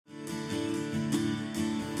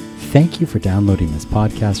Thank you for downloading this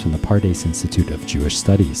podcast from the Pardes Institute of Jewish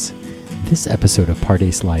Studies. This episode of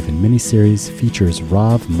Pardes Live in miniseries features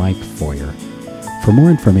Rav Mike Feuer. For more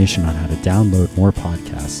information on how to download more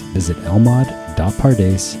podcasts, visit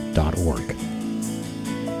elmad.pardes.org.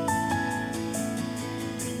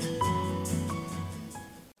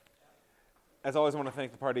 As always, I want to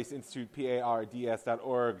thank the Pardes Institute,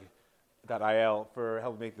 pards.org.il, for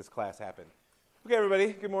helping make this class happen. Okay,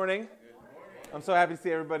 everybody, good morning. I'm so happy to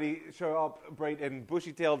see everybody show up bright and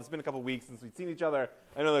bushy-tailed. It's been a couple weeks since we've seen each other.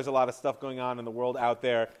 I know there's a lot of stuff going on in the world out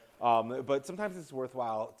there, but sometimes it's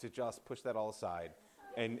worthwhile to just push that all aside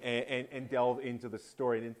and delve into the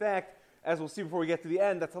story. And in fact, as we'll see before we get to the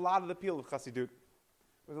end, that's a lot of the appeal of Chassidut.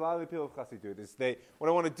 There's a lot of the appeal of Chassidut. What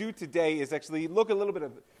I want to do today is actually look a little bit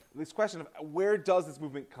of this question of where does this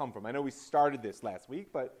movement come from? I know we started this last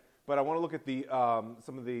week, but I want to look at the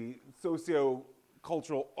some of the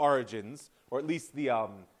socio-cultural origins, or at least the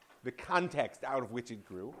context out of which it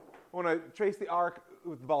grew. I want to trace the arc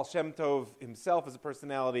with the Baal Shem Tov himself as a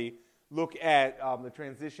personality, look at the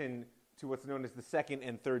transition to what's known as the second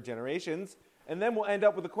and third generations, and then we'll end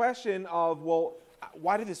up with the question of, well,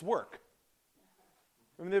 why did this work?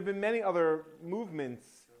 I mean, there have been many other movements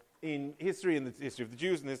in history the history of the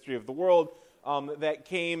Jews, and the history of the world, that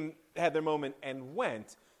came, had their moment, and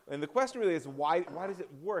went. And the question really is, why does it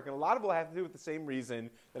work? And a lot of it will have to do with the same reason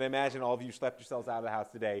that I imagine all of you slept yourselves out of the house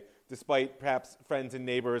today, despite perhaps friends and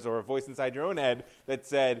neighbors or a voice inside your own head that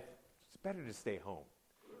said, it's better to stay home,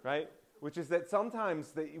 right? Which is that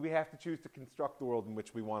sometimes we have to choose to construct the world in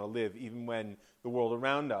which we want to live, even when the world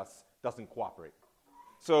around us doesn't cooperate.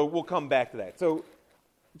 So we'll come back to that. So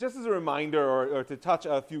just as a reminder, or to touch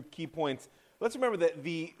a few key points, let's remember that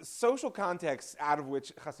the social context out of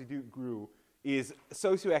which Chassidut grew is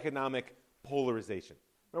socioeconomic polarization.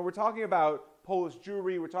 Now, we're talking about Polish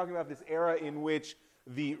Jewry. We're talking about this era in which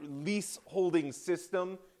the leaseholding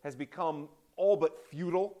system has become all but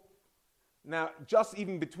feudal. Now, just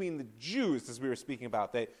even between the Jews, as we were speaking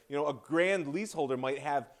about, that a grand leaseholder might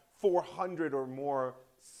have 400 or more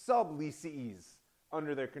sub-leasees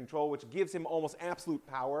under their control, which gives him almost absolute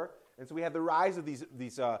power. And so we have the rise of these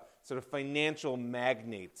sort of financial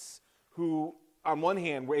magnates who, on one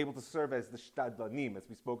hand, were able to serve as the shtadlanim, as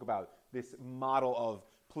we spoke about, this model of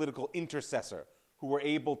political intercessor, who were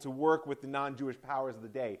able to work with the non-Jewish powers of the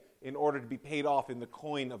day in order to be paid off in the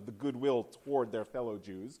coin of the goodwill toward their fellow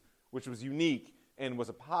Jews, which was unique and was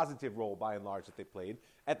a positive role, by and large, that they played.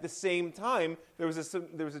 At the same time, there was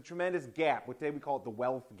a tremendous gap, which today we call it the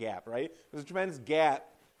wealth gap, right? There's a tremendous gap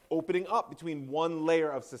opening up between one layer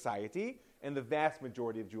of society and the vast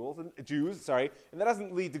majority of Jews, and that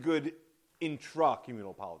doesn't lead to good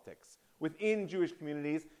intra-communal politics. Within Jewish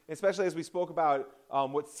communities, especially as we spoke about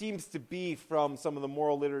what seems to be, from some of the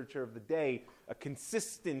moral literature of the day, a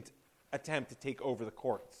consistent attempt to take over the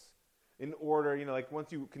courts. In order, like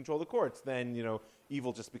once you control the courts, then,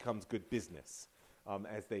 evil just becomes good business,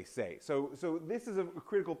 as they say. So this is a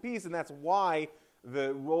critical piece, and that's why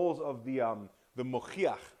the roles of the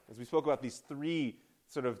mochiach, as we spoke about these three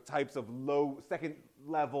sort of types of low,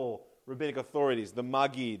 second-level rabbinic authorities, the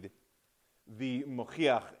Magid, the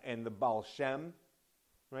Mochiach, and the Baal Shem,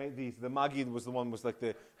 right? The Magid was like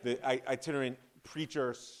the itinerant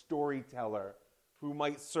preacher, storyteller, who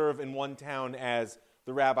might serve in one town as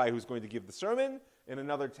the rabbi who's going to give the sermon. In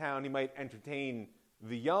another town, he might entertain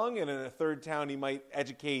the young, and in a third town, he might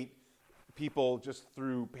educate people just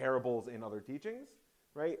through parables and other teachings,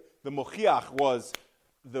 right? The Mochiach was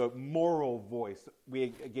the moral voice.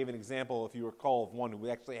 We gave an example, if you recall, of one who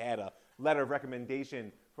actually had a letter of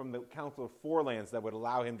recommendation from the Council of Four Lands that would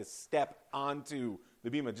allow him to step onto the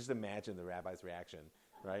bima. Just imagine the rabbi's reaction,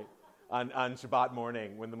 right? On Shabbat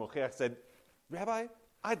morning when the Mochiach said, "Rabbi,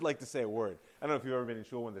 I'd like to say a word." I don't know if you've ever been in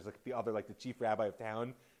shul when there's like the chief rabbi of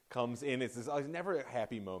town comes in. It's never a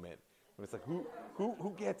happy moment. When it's like,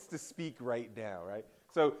 who gets to speak right now, right?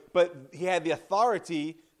 So, but he had the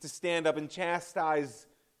authority to stand up and chastise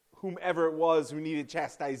whomever it was who needed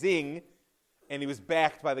chastising, and he was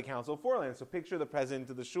backed by the Council of Four Lands. So picture the president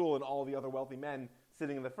of the shul and all the other wealthy men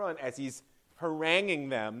sitting in the front as he's haranguing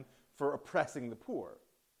them for oppressing the poor,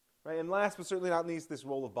 right? And last but certainly not least, this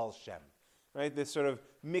role of Baal Shem, right? This sort of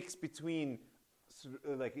mix between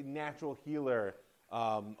like a natural healer,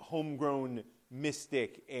 homegrown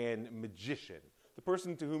mystic, and magician. The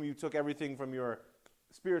person to whom you took everything from your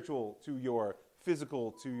spiritual to your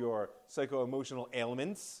physical to your psycho-emotional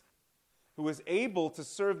ailments, who was able to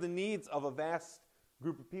serve the needs of a vast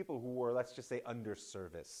group of people who were, let's just say,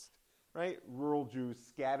 underserviced, right? Rural Jews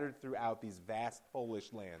scattered throughout these vast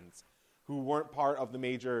Polish lands who weren't part of the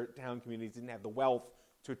major town communities, didn't have the wealth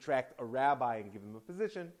to attract a rabbi and give them a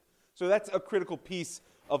position. So that's a critical piece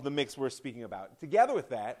of the mix we're speaking about. Together with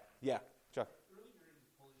that, yeah, Chuck. Early during the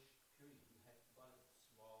Polish period, you had a lot of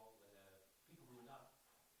small people who were not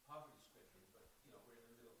poverty-stricken, but were in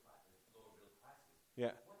the middle class, lower middle classes.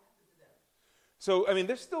 Yeah. What happened to them? So, I mean,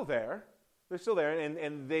 they're still there. They're still there,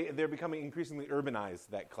 and they're becoming increasingly urbanized,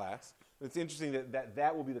 that class. It's interesting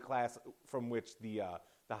that will be the class from which the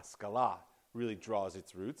Haskalah really draws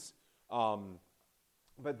its roots.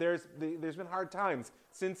 But there's been hard times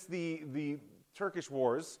since the Turkish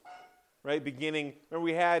wars, right, beginning. Remember,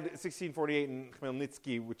 we had 1648 in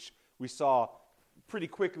Khmelnytsky, which we saw pretty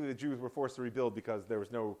quickly the Jews were forced to rebuild because there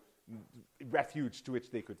was no refuge to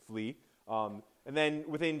which they could flee. And then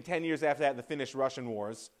within 10 years after that, the Finnish-Russian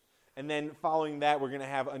wars. And then following that, we're going to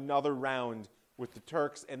have another round with the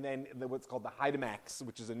Turks, and then what's called the Haidamaks,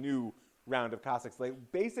 which is a new round of Cossacks. Like,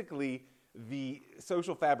 basically, the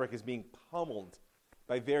social fabric is being pummeled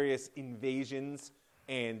by various invasions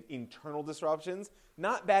and internal disruptions.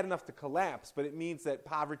 Not bad enough to collapse, but it means that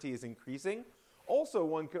poverty is increasing. Also,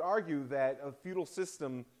 one could argue that a feudal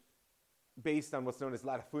system based on what's known as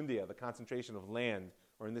latifundia, the concentration of land,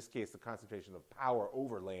 or in this case, the concentration of power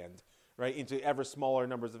over land, right, into ever smaller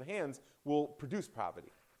numbers of hands, will produce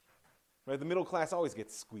poverty. Right? The middle class always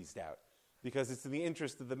gets squeezed out because it's in the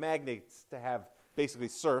interest of the magnates to have basically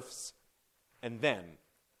serfs and them.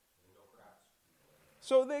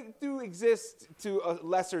 So they do exist to a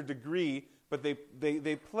lesser degree, but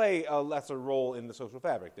they play a lesser role in the social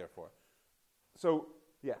fabric, therefore. So,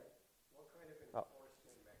 yeah. What kind of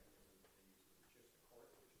enforcement mechanism did they use? Was it just the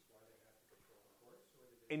courts, which is why they have to control the courts? Or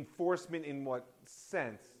did they Enforcement in what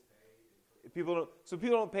sense? People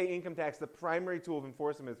don't pay income tax. The primary tool of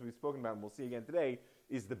enforcement, as we've spoken about and we'll see again today,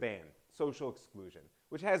 is the ban, social exclusion,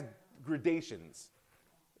 which has gradations.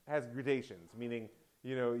 Meaning,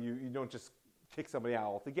 you don't just kick somebody out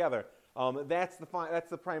altogether. That's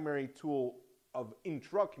the primary tool of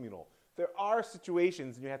intra-communal. There are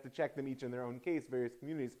situations, and you have to check them each in their own case, various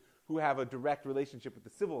communities, who have a direct relationship with the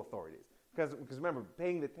civil authorities. Because remember,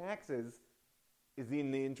 paying the taxes is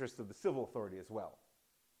in the interest of the civil authority as well.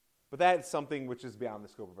 But that's something which is beyond the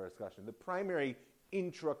scope of our discussion. The primary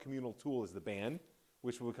intra-communal tool is the ban,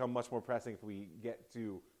 which will become much more pressing if we get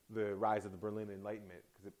to the rise of the Berlin Enlightenment,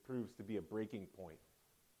 because it proves to be a breaking point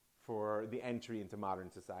for the entry into modern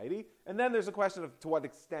society. And then there's a question of to what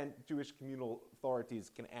extent Jewish communal authorities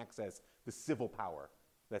can access the civil power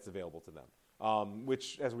that's available to them,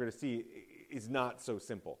 which, as we're going to see, is not so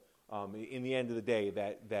simple. In the end of the day,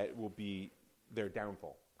 that will be their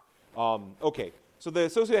downfall. Okay. So the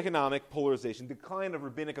socioeconomic polarization, decline of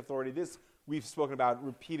rabbinic authority, this we've spoken about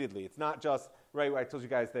repeatedly. It's not just, right, I told you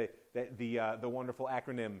guys that the wonderful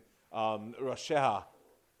acronym, Rosheha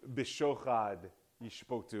Bishochad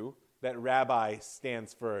Yishpotu, that rabbi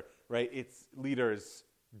stands for, right, its leaders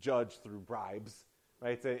judge through bribes,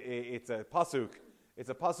 right? It's a pasuk.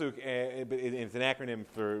 It's a pasuk, and it's an acronym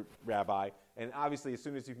for rabbi. And obviously, as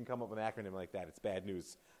soon as you can come up with an acronym like that, it's bad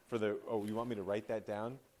news for you want me to write that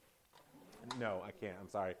down? No, I can't. I'm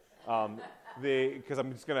sorry. Because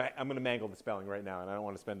I'm gonna mangle the spelling right now, and I don't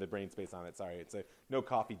want to spend the brain space on it. Sorry, it's a no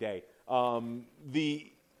coffee day.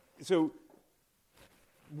 So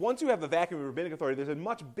once you have the vacuum of rabbinic authority, there's a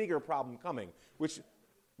much bigger problem coming, which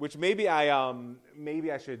maybe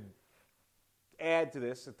I should add to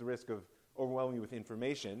this at the risk of overwhelming you with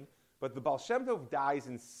information. But the Baal Shem Tov dies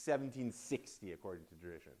in 1760, according to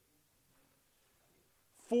tradition.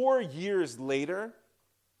 4 years later,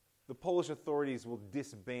 the Polish authorities will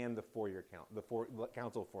disband the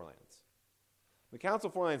Council of Four Lands. The Council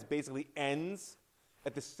of Four Lands basically ends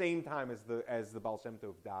at the same time as the Baal Shem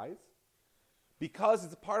Tov dies, because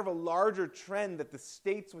it's a part of a larger trend that the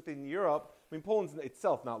states within Europe, Poland's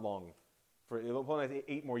itself not long, Poland has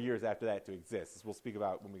 8 more years after that to exist, as we'll speak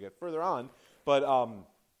about when we get further on, but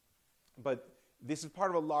this is part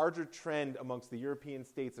of a larger trend amongst the European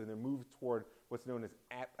states and their move toward what's known as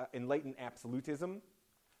enlightened absolutism,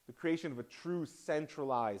 the creation of a true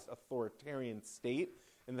centralized authoritarian state.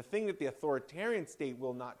 And the thing that the authoritarian state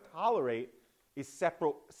will not tolerate is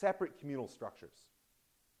separate communal structures.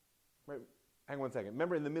 Right? Hang on one second.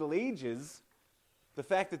 Remember, in the Middle Ages, the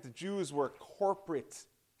fact that the Jews were a corporate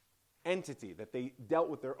entity, that they dealt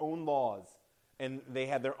with their own laws and they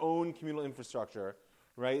had their own communal infrastructure,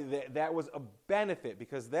 right? That was a benefit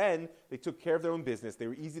because then they took care of their own business. They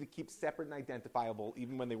were easy to keep separate and identifiable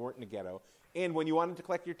even when they weren't in a ghetto. And when you wanted to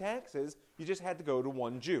collect your taxes, you just had to go to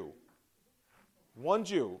one Jew. One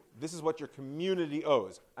Jew. This is what your community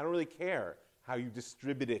owes. I don't really care how you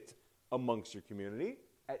distribute it amongst your community.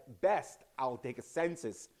 At best, I'll take a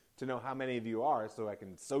census to know how many of you are so I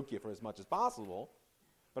can soak you for as much as possible.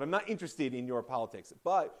 but I'm not interested in your politics.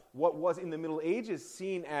 But what was in the Middle Ages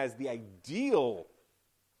seen as the ideal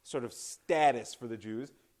sort of status for the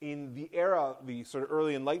Jews, in the era, the sort of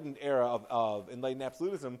early Enlightened era of Enlightened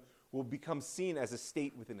absolutism, will become seen as a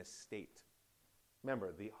state within a state.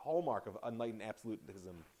 Remember, the hallmark of Enlightened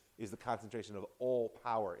absolutism is the concentration of all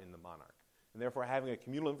power in the monarch. And therefore, having a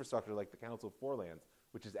communal infrastructure like the Council of Four Lands,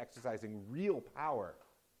 which is exercising real power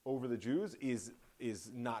over the Jews, is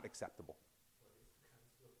not acceptable.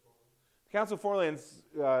 The Council of Four Lands,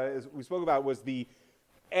 as we spoke about, was the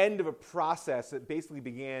end of a process that basically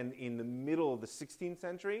began in the middle of the 16th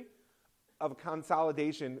century of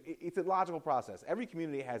consolidation. It's a logical process. Every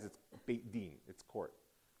community has its Beit Din, its court,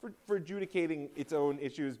 for adjudicating its own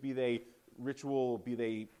issues, be they ritual, be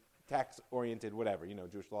they tax-oriented, whatever.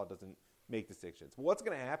 Jewish law doesn't make distinctions. But what's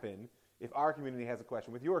going to happen if our community has a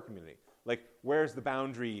question with your community? Like, where's the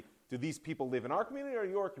boundary? Do these people live in our community or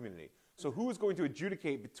your community? So who is going to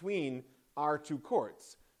adjudicate between our two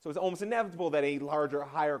courts? So it's almost inevitable that a larger,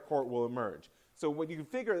 higher court will emerge. So when you can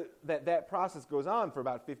figure that process goes on for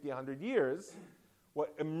about 50, 100 years,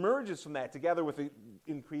 what emerges from that, together with the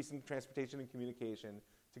increase in transportation and communication,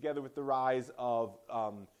 together with the rise of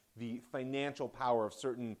the financial power of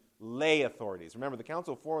certain lay authorities. Remember, the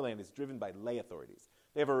Council of Four Lands is driven by lay authorities.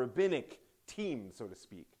 They have a rabbinic team, so to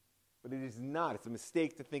speak. But it is not. It's a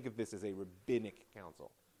mistake to think of this as a rabbinic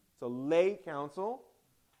council. It's a lay council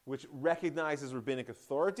which recognizes rabbinic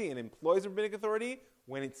authority and employs rabbinic authority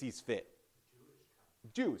when it sees fit.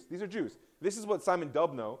 Jews. These are Jews. This is what Simon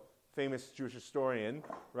Dubnow, famous Jewish historian,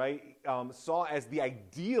 right, saw as the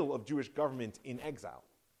ideal of Jewish government in exile.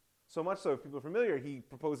 So much so, if people are familiar, he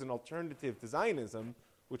proposed an alternative to Zionism,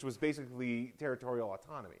 which was basically territorial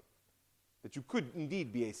autonomy, that you could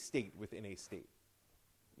indeed be a state within a state.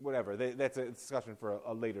 Whatever. That's a discussion for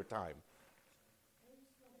a later time. I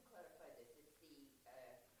just want to clarify this.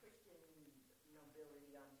 It's the Christian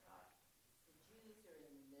nobility on top. The Jews are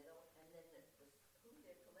in the middle, and then who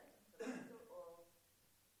they're collecting from? They're all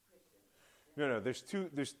Christians. No. There's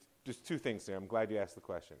two things there. I'm glad you asked the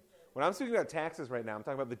question. When I'm speaking about taxes right now, I'm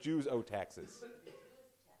talking about the Jews owe taxes.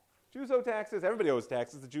 Jews owe taxes. Everybody owes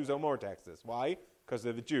taxes. The Jews owe more taxes. Why? Because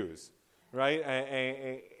they're the Jews, right?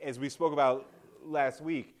 As we spoke about last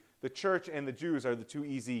week, the church and the Jews are the two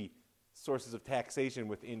easy sources of taxation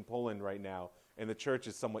within Poland right now, and the church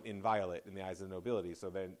is somewhat inviolate in the eyes of the nobility, so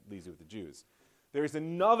that leaves you with the Jews. There is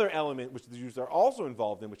another element which the Jews are also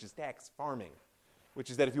involved in, which is tax farming, which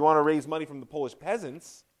is that if you want to raise money from the Polish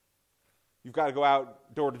peasants, you've got to go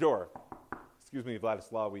out door to door. Excuse me,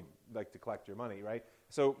 Vladislav, we'd like to collect your money, right?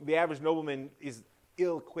 So the average nobleman is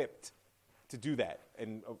ill-equipped to do that,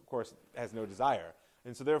 and of course has no desire.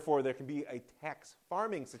 And so therefore there can be a tax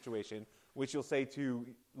farming situation, which you'll say to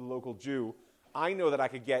the local Jew, I know that I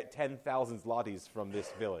could get 10,000 zlotys from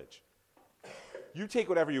this village. You take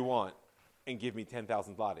whatever you want and give me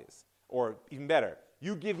 10,000 zlotys. Or even better,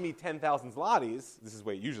 you give me 10,000 zlotys, this is the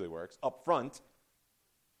way it usually works, up front,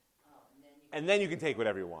 and then you can take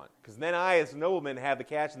whatever you want. Because then I, as a nobleman, have the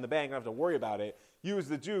cash in the bank, I don't have to worry about it. You, as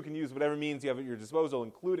the Jew, can use whatever means you have at your disposal,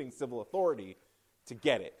 including civil authority, to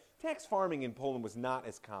get it. Tax farming in Poland was not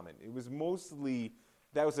as common. It was mostly,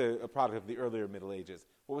 that was a product of the earlier Middle Ages.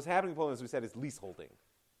 What was happening in Poland, as we said, is leaseholding.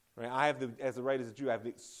 Right? I have as a right as a Jew, I have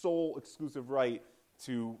the sole exclusive right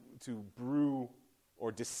to brew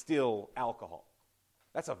or distill alcohol.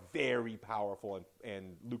 That's a very powerful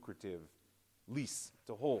and lucrative lease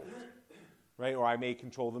to hold. Right? Or I may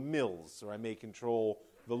control the mills, or I may control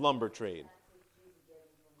the lumber trade.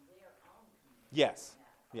 Yes.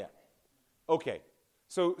 Yeah. Okay.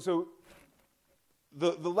 So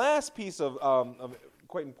the last piece of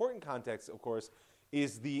quite important context, of course,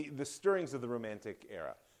 is the stirrings of the Romantic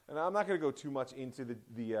era. And I'm not going to go too much into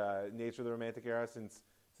the nature of the Romantic era since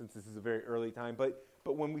this is a very early time. But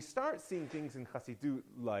when we start seeing things in Chassidut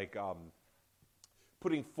like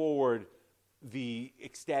putting forward the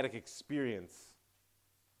ecstatic experience,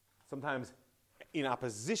 sometimes in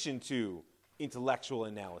opposition to intellectual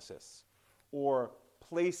analysis, or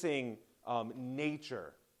placing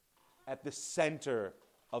nature at the center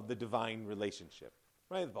of the divine relationship.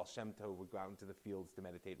 Right? The Baal Shem Tov would go out into the fields to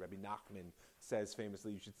meditate. Rabbi Nachman says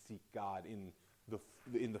famously, you should seek God in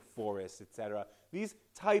the forest, etc. These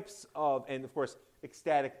types of, and of course,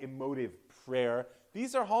 ecstatic, emotive prayer,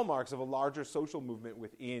 these are hallmarks of a larger social movement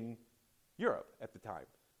within Europe at the time,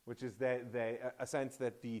 which is a sense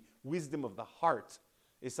that the wisdom of the heart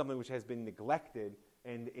is something which has been neglected,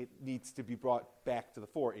 and it needs to be brought back to the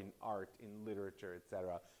fore in art, in literature,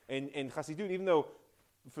 etc. And Chassidut, even though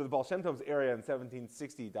for the Baal Shem Tov's era in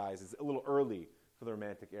 1760 dies, is a little early for the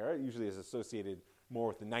Romantic era. It usually is associated more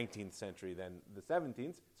with the 19th century than the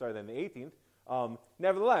 18th.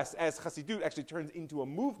 Nevertheless, as Chassidut actually turns into a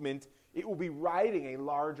movement, it will be riding a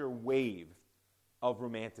larger wave of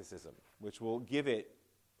Romanticism, which will give it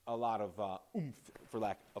a lot of oomph, for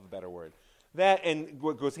lack of a better word. That, and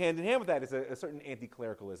what goes hand in hand with that, is a certain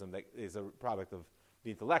anti-clericalism that is a product of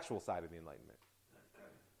the intellectual side of the Enlightenment.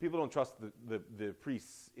 People don't trust the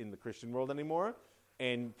priests in the Christian world anymore,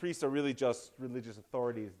 and priests are really just religious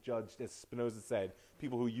authorities judged, as Spinoza said,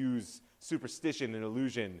 people who use superstition and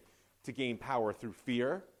illusion to gain power through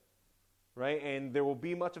fear, right? And there will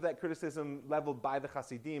be much of that criticism leveled by the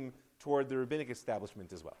Hasidim toward the rabbinic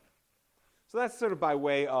establishment as well. So that's sort of by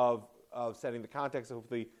way of setting the context.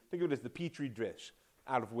 Hopefully, think of it as the petri dish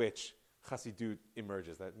out of which Chassidut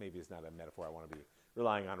emerges. That maybe is not a metaphor I want to be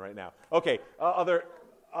relying on right now. Okay, other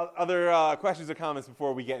questions or comments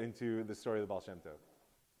before we get into the story of the Baal Shem Tov?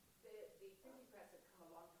 The printing press had come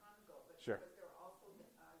a long time ago, but Sure. was there also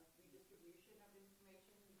redistribution of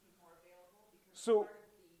information became more available? Because So- part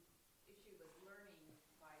of the issue was learning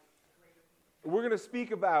by a greater people. We're going to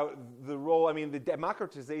speak about the role, the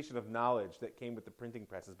democratization of knowledge that came with the printing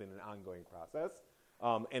press has been an ongoing process.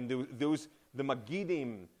 And the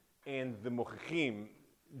Magidim and the Mochichim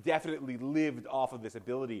definitely lived off of this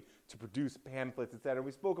ability to produce pamphlets, etc.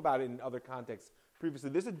 We spoke about it in other contexts previously.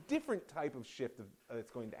 There's a different type of shift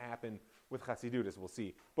that's going to happen with Chassidut, as we'll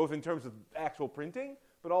see, both in terms of actual printing,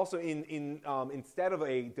 but also instead of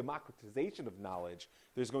a democratization of knowledge,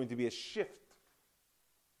 there's going to be a shift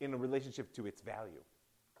in a relationship to its value.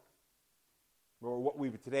 Or what we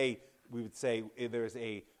would say there's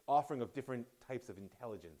a offering of different types of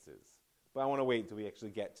intelligences. But I want to wait until we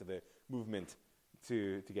actually get to the movement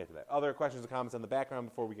to get to that. Other questions or comments on the background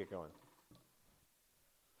before we get going?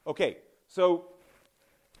 Okay, so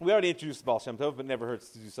we already introduced Baal Shem Tov, but never hurts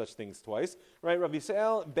to do such things twice. Right? Rav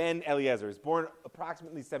Yisrael ben Eliezer is born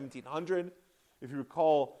approximately 1700. If you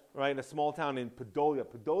recall, right, in a small town in Podolia.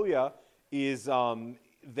 Podolia is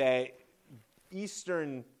the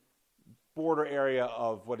eastern border area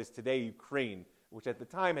of what is today Ukraine, which at the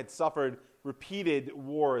time had suffered repeated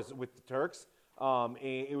wars with the Turks. And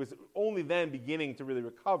it was only then beginning to really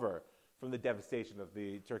recover from the devastation of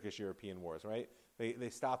the Turkish-European wars, right? They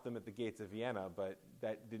stopped them at the gates of Vienna, but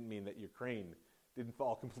that didn't mean that Ukraine didn't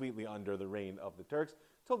fall completely under the reign of the Turks.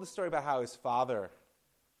 Told the story about how his father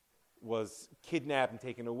was kidnapped and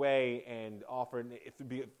taken away and offered,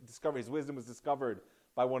 his wisdom was discovered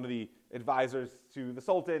by one of the advisors to the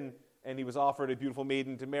Sultan, and he was offered a beautiful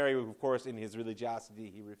maiden to marry, who, of course, in his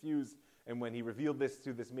religiosity, he refused. And when he revealed this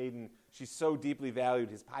to this maiden, she so deeply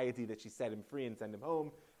valued his piety that she set him free and sent him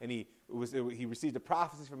home. And he received a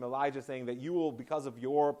prophecy from Elijah saying that you will, because of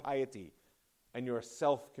your piety and your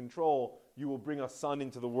self-control, you will bring a son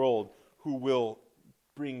into the world who will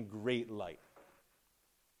bring great light.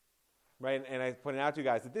 Right? And I pointed out to you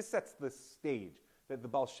guys that this sets the stage, that the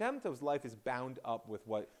Baal Shem Tov's life is bound up with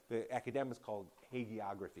what the academics call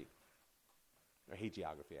hagiography. Or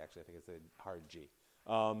hagiography, actually, I think it's a hard G.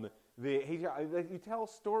 You tell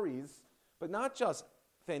stories, but not just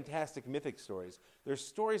fantastic mythic stories. There's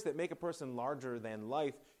stories that make a person larger than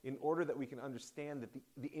life in order that we can understand that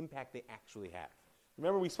the impact they actually have.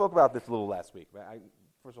 Remember, we spoke about this a little last week. I,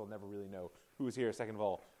 first of all, never really know who was here. Second of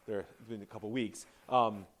all, it's been a couple weeks.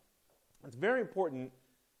 It's very important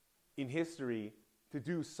in history to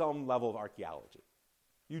do some level of archaeology.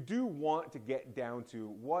 You do want to get down to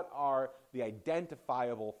what are the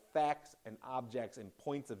identifiable facts and objects and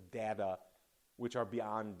points of data which are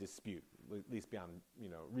beyond dispute, at least beyond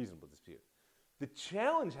reasonable dispute. The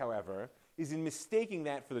challenge, however, is in mistaking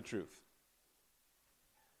that for the truth.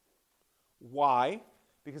 Why?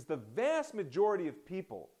 Because the vast majority of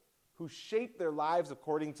people who shaped their lives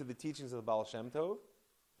according to the teachings of the Baal Shem Tov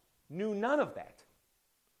knew none of that.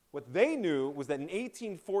 What they knew was that in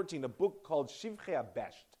 1814, a book called Shivchei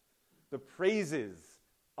HaBesht, the praises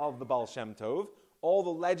of the Baal Shem Tov, all the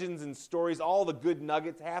legends and stories, all the good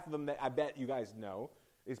nuggets, half of them that I bet you guys know,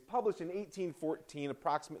 is published in 1814,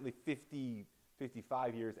 approximately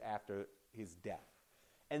 55 years after his death.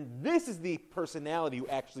 And this is the personality who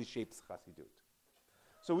actually shapes Chassidut.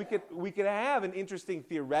 So we could have an interesting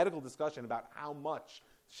theoretical discussion about how much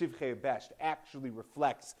Shivchei HaBesht actually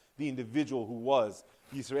reflects the individual who was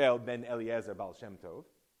Yisrael ben Eliezer Baal Shem Tov.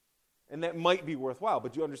 And that might be worthwhile.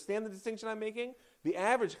 But do you understand the distinction I'm making? The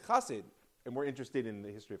average chassid, and we're interested in the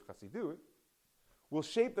history of Chassidut, will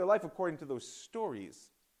shape their life according to those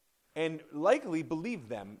stories and likely believe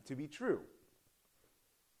them to be true.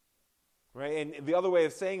 Right? And the other way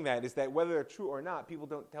of saying that is that whether they're true or not, people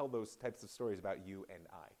don't tell those types of stories about you and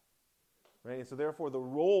I. Right? And so therefore, the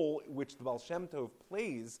role which the Baal Shem Tov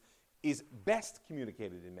plays is best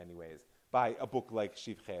communicated in many ways by a book like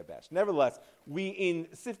Shivchei Abesh. Nevertheless, we, in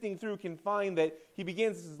sifting through, can find that he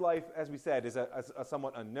begins his life, as we said, as a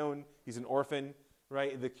somewhat unknown. He's an orphan,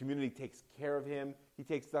 right? The community takes care of him. He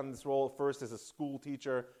takes on this role first as a school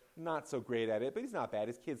teacher, not so great at it, but he's not bad.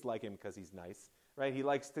 His kids like him because he's nice, right? He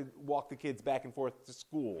likes to walk the kids back and forth to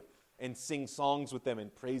school and sing songs with them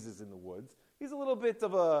and praises in the woods. He's a little bit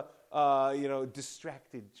of a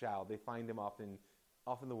distracted child. They find him off in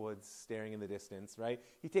the woods, staring in the distance, right?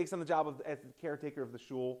 He takes on the job as the caretaker of the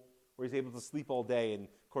shul, where he's able to sleep all day and,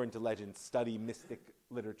 according to legend, study mystic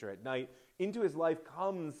literature at night. Into his life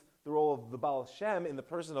comes the role of the Baal Shem in the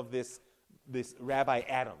person of this Rabbi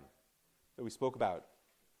Adam that we spoke about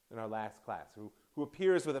in our last class, who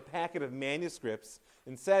appears with a packet of manuscripts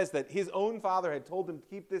and says that his own father had told him to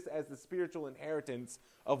keep this as the spiritual inheritance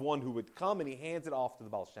of one who would come, and he hands it off to the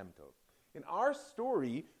Baal Shem Tov. In our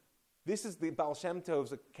story, this is the Baal Shem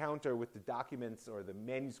Tov's encounter with the documents, or the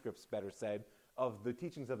manuscripts, better said, of the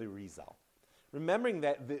teachings of the Arizal. Remembering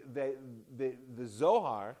that the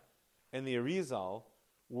Zohar and the Arizal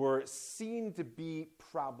were seen to be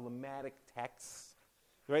problematic texts,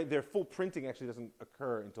 right? Their full printing actually doesn't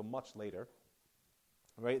occur until much later,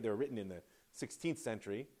 right? They're written in the 16th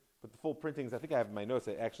century, but the full printings, I think I have in my notes,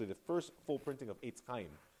 that actually the first full printing of Eitz Chaim,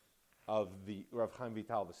 of the Rav Chaim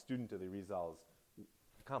Vital, the student of the Arizal's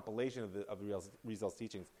compilation of the Arizal's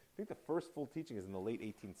teachings. I think the first full teaching is in the late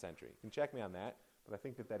 18th century. You can check me on that, but I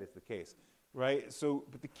think that is the case, right? So,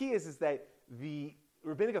 but the key is that the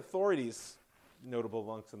rabbinic authorities, notable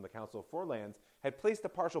amongst them the Council of Four Lands, had placed a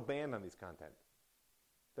partial ban on these content.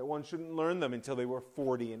 That one shouldn't learn them until they were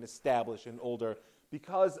 40 and established and older,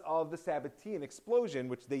 because of the Sabbatean explosion,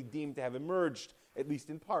 which they deemed to have emerged, at least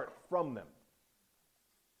in part, from them.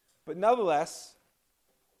 But nevertheless,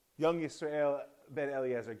 young Yisrael ben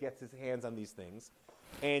Eliezer gets his hands on these things,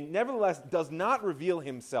 and nevertheless does not reveal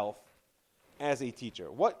himself as a teacher.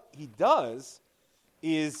 What he does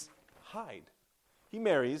is hide. He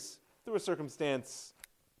marries through a circumstance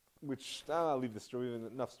which, I'll leave the story, we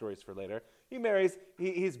have enough stories for later. He marries,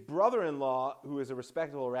 his brother-in-law, who is a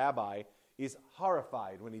respectable rabbi, is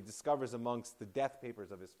horrified when he discovers amongst the death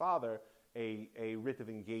papers of his father a writ of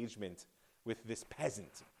engagement with this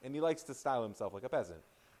peasant. And he likes to style himself like a peasant,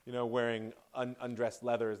 wearing undressed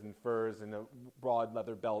leathers and furs and a broad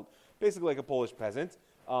leather belt, basically like a Polish peasant,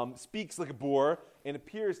 speaks like a boor, and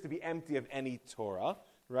appears to be empty of any Torah,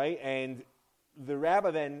 right? And the rabbi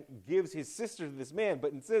then gives his sister to this man,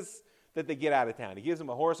 but insists that they get out of town. He gives him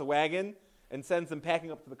a horse, a wagon, and sends them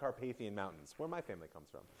packing up to the Carpathian Mountains, where my family comes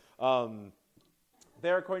from.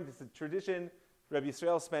 There, according to tradition, Rabbi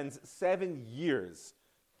Yisrael spends 7 years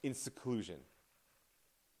in seclusion,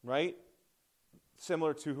 right?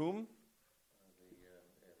 Similar to whom?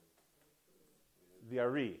 The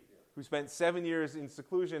Ari, who spent 7 years in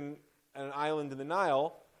seclusion on an island in the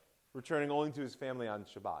Nile, returning only to his family on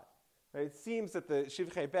Shabbat. Right? It seems that the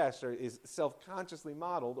Shivchei Abesh is self-consciously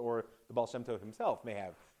modeled, or the Baal Shem Tov himself may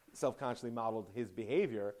have self-consciously modeled his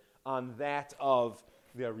behavior on that of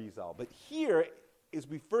the Arizal. But here is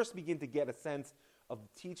we first begin to get a sense of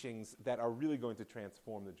the teachings that are really going to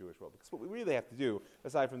transform the Jewish world. Because what we really have to do,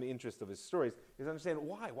 aside from the interest of his stories, is understand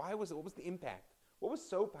why. Why was it? What was the impact? What was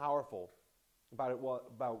so powerful about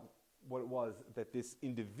what it was that this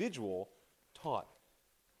individual taught?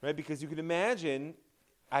 Right? Because you can imagine,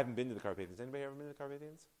 I haven't been to the Carpathians. Anybody ever been to the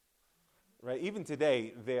Carpathians? Right? Even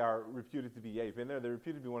today, they are reputed to be, you've been there, they're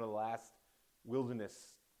reputed to be one of the last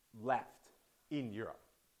wilderness left in Europe.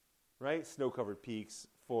 Right? Snow-covered peaks,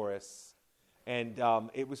 forests. And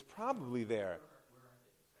it was probably there.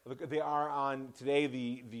 They are on, today,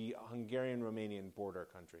 the Hungarian-Romanian border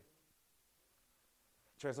country.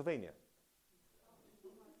 Transylvania.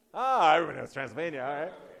 Everyone knows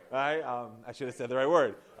Transylvania, all right. I should have said the right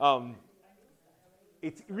word.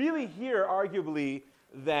 It's really here, arguably,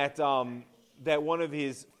 that one of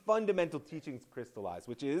his fundamental teachings crystallized,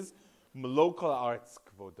 which is Melo kol haaretz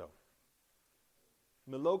kvodo.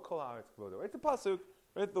 Melo kol haaretz kvodo. It's a pasuk,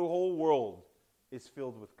 right? The whole world is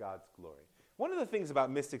filled with God's glory. One of the things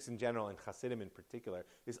about mystics in general, and Hasidim in particular,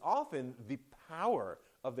 is often the power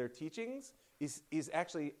of their teachings is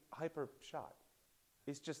actually hyper pshat.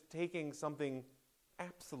 It's just taking something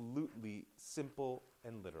absolutely simple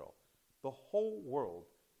and literal. The whole world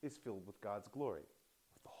is filled with God's glory.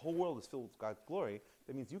 If the whole world is filled with God's glory,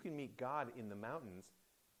 that means you can meet God in the mountains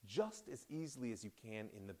just as easily as you can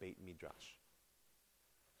in the Beit Midrash.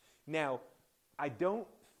 Now, I don't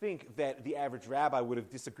think that the average rabbi would have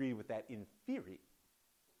disagreed with that in theory.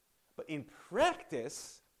 But in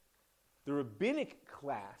practice, the rabbinic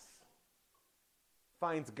class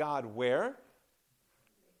finds God where?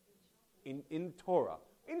 in Torah.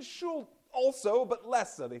 In Shul also, but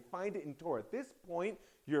less so. They find it in Torah. At this point,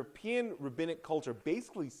 European rabbinic culture,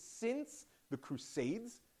 basically since the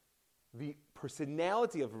Crusades, the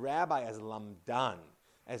personality of rabbi as lamdan,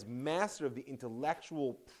 as master of the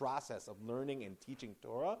intellectual process of learning and teaching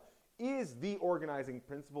Torah, is the organizing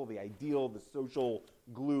principle, the ideal, the social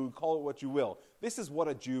glue, call it what you will. This is what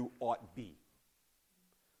a Jew ought be.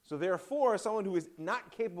 So therefore, someone who is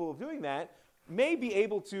not capable of doing that may be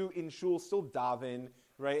able to, in shul, still daven,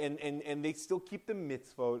 right? And they still keep the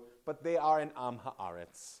mitzvot, but they are an am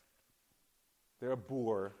haaretz. They're a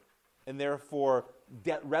boor, and therefore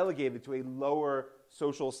relegated to a lower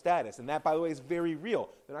social status. And that, by the way, is very real.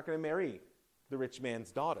 They're not going to marry the rich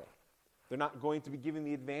man's daughter. They're not going to be given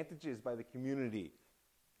the advantages by the community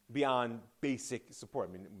beyond basic support.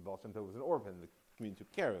 I mean, Baal Shem Tov was an orphan. The community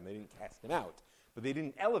took care of him. They didn't cast him out. But they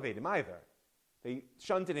didn't elevate him either. They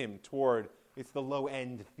shunted him toward, it's the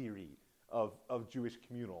low-end theory of Jewish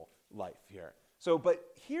communal life here. So, but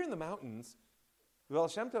here in the mountains, Baal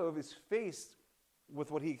Shem Tov is faced with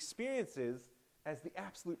what he experiences as the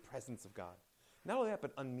absolute presence of God. Not only that,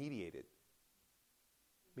 but unmediated.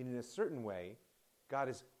 I mean, in a certain way, God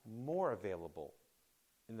is more available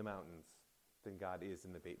in the mountains than God is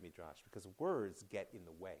in the Beit Midrash, because words get in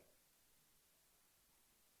the way.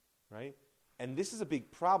 Right? And this is a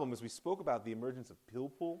big problem, as we spoke about the emergence of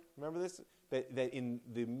Pilpul. Remember this? That in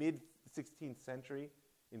the mid-16th century,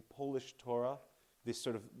 in Polish Torah, this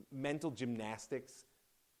sort of mental gymnastics,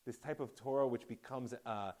 this type of Torah which becomes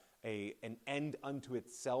an end unto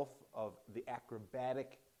itself of the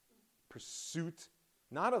acrobatic pursuit,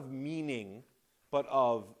 not of meaning, but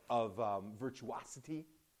of virtuosity,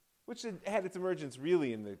 which had its emergence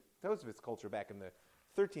really in the Tosafos culture back in the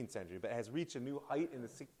 13th century, but has reached a new height in the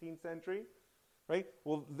 16th century. Right?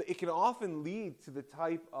 Well, it can often lead to the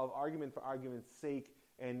type of argument for argument's sake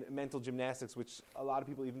and mental gymnastics, which a lot of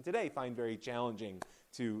people even today find very challenging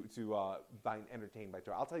to find entertained by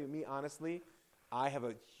Torah. I'll tell you, me honestly, I have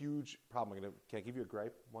a huge problem. Can I give you a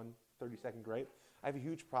gripe? 1 30-second gripe? I have a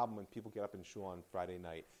huge problem when people get up in shul on Friday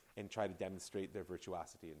night and try to demonstrate their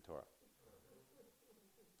virtuosity in Torah.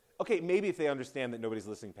 Okay, maybe if they understand that nobody's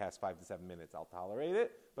listening past 5 to 7 minutes, I'll tolerate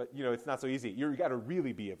it. But it's not so easy. You've got to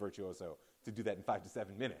really be a virtuoso to do that in 5 to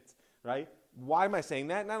 7 minutes, right? Why am I saying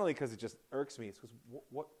that? Not only because it just irks me, it's because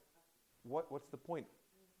what's the point?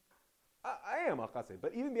 I am a chassid,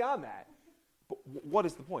 but even beyond that, what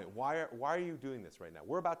is the point? Why are you doing this right now?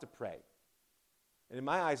 We're about to pray. And in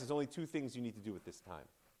my eyes, there's only 2 things you need to do at this time.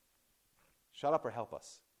 Shut up or help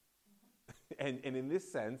us. and in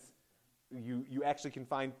this sense, you actually can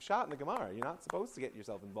find pshat in the Gemara. You're not supposed to get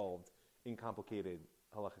yourself involved in complicated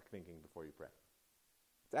halachic thinking before you pray.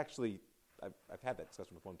 It's actually, I've had that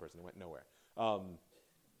discussion with one person. It went nowhere.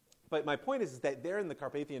 But my point is that they're in the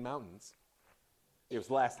Carpathian Mountains. It was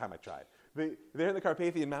the last time I tried. They're in the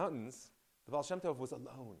Carpathian Mountains. The Baal Shem Tov was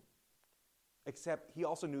alone. Except he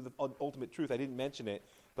also knew the ultimate truth. I didn't mention it,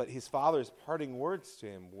 but his father's parting words to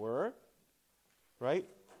him were, right?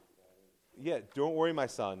 Yeah, don't worry, my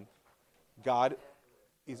son. God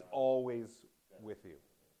is always with you.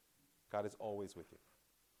 God is always with you,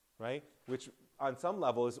 right? Which, on some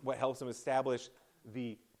level, is what helps him establish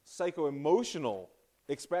the psycho-emotional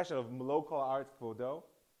expression of Melo kol haaretz kvodo,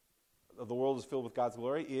 the world is filled with God's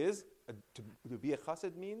glory, is to be a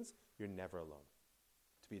chassid means you're never alone.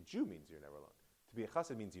 To be a Jew means you're never alone. To be a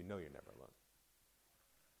chassid means you know you're never alone.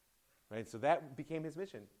 Right? So that became his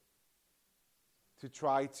mission, to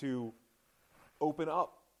try to open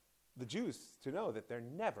up the Jews to know that they're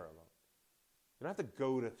never alone. They don't have to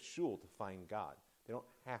go to shul to find God. They don't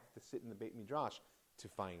have to sit in the Beit Midrash to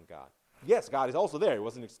find God. Yes, God is also there. He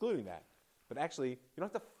wasn't excluding that. But actually, you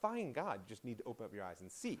don't have to find God. You just need to open up your eyes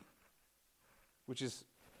and see, which is,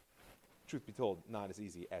 truth be told, not as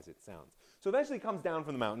easy as it sounds. So eventually he comes down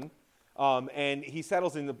from the mountain, and he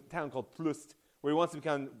settles in a town called Tlust, where he wants to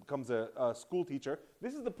becomes a school teacher.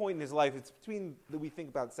 This is the point in his life. It's between, we think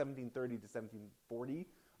about 1730 to 1740,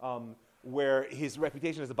 where his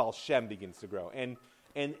reputation as a Baal Shem begins to grow. And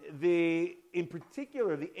in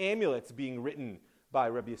particular, the amulets being written by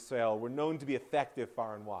Rabbi Yisrael were known to be effective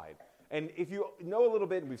far and wide. And if you know a little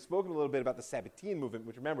bit, and we've spoken a little bit about the Sabbatean movement,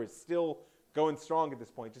 which remember is still going strong at this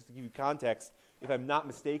point, just to give you context, if I'm not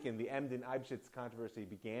mistaken, the Emden Eibschitz controversy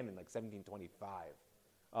began in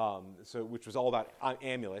 1725, which was all about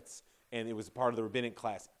amulets, and it was part of the rabbinic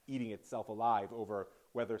class eating itself alive over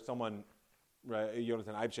whether someone,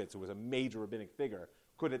 Yonatan Eibschitz, who was a major rabbinic figure,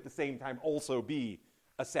 could at the same time also be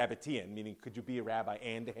a Sabbatean, meaning could you be a rabbi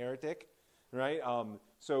and a heretic, right?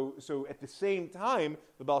 So at the same time,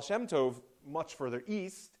 the Baal Shem Tov, much further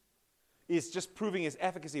east, is just proving its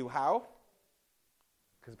efficacy. How?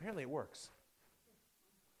 Because apparently it works.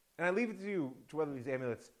 And I leave it to you to whether these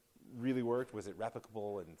amulets really worked. Was it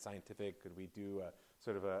replicable and scientific? Could we do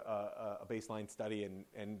sort of a baseline study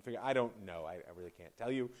and figure? I don't know. I really can't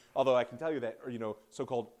tell you. Although I can tell you that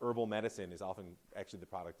so-called herbal medicine is often actually the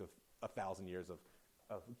product of 1,000 years of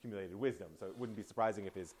accumulated wisdom. So it wouldn't be surprising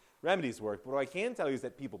if his remedies worked. But what I can tell you is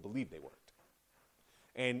that people believed they worked.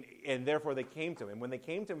 And therefore they came to him. When they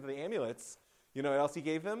came to him for the amulets, you know what else he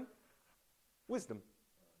gave them? Wisdom.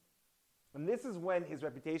 And this is when his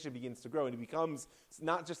reputation begins to grow, and he becomes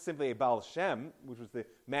not just simply a Baal Shem, which was the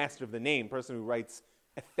master of the name, person who writes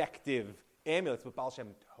effective amulets, but Baal Shem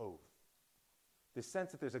Tov. The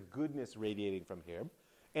sense that there's a goodness radiating from here.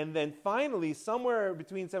 And then finally, somewhere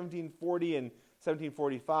between 1740 and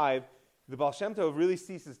 1745, the Baal Shem Tov really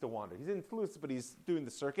ceases to wander. He's in Toulouse, but he's doing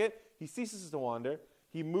the circuit. He ceases to wander.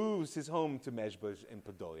 He moves his home to Mezhbuzh in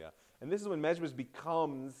Podolia. And this is when Mezhbuzh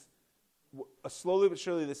becomes slowly but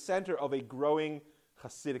surely the center of a growing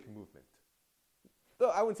Hasidic movement. Though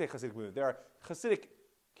I wouldn't say Hasidic movement. There are Hasidic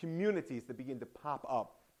communities that begin to pop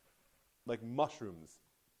up like mushrooms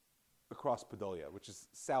across Podolia, which is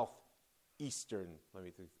southeastern, let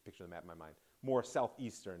me picture the map in my mind, more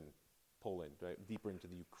southeastern Poland, right? Deeper into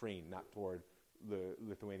the Ukraine, not toward the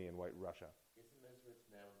Lithuanian White Russia. Isn't Mezhbuzh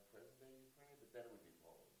now present-day Ukraine? But then it would be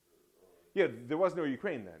Poland. Yeah, there was no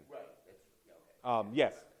Ukraine then. Right. That's, okay.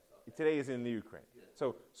 Yes. Today is in the Ukraine.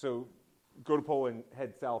 Yeah. So go to Poland,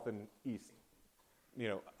 head south and east.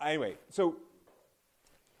 Anyway, so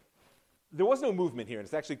there was no movement here, and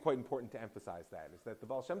it's actually quite important to emphasize that, is that the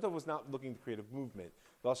Baal Shem Tov was not looking to create a movement.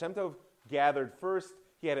 Baal Shem Tov gathered first,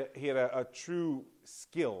 he had a true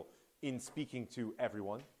skill in speaking to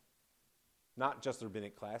everyone, not just the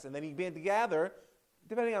rabbinic class, and then he began to gather,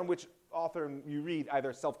 depending on which author you read,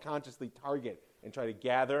 either self-consciously target and try to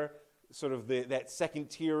gather sort of that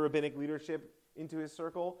second-tier rabbinic leadership into his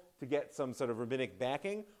circle to get some sort of rabbinic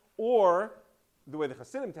backing, or the way the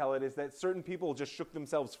Hasidim tell it is that certain people just shook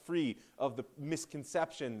themselves free of the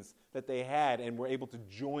misconceptions that they had and were able to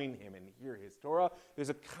join him and hear his Torah. There's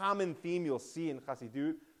a common theme you'll see in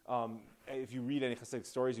Chassidut. If you read any Hasidic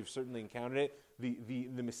stories, you've certainly encountered it.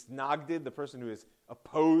 The Misnagdid, the person who is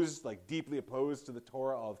opposed, like deeply opposed to the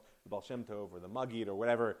Torah of the Baal Shem Tov or the Maggid or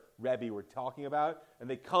whatever Rebbe we're talking about, and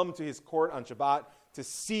they come to his court on Shabbat to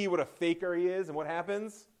see what a faker he is, and what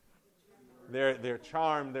happens? They're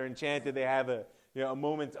charmed, they're enchanted, they have a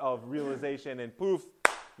moment of realization, and poof,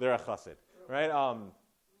 they're a chassid, right?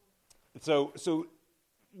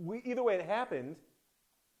 Either way it happened,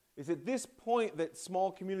 is at this point that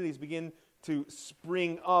small communities begin to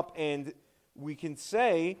spring up, and we can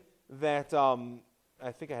say that,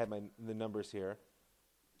 I think I had the numbers here.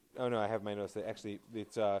 Oh no, I have my notes. Actually,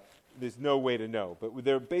 there's no way to know. But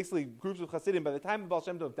they're basically groups of Hasidim. By the time the Baal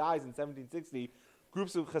Shem Tov dies in 1760,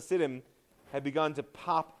 groups of Hasidim had begun to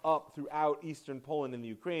pop up throughout eastern Poland and the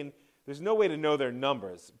Ukraine. There's no way to know their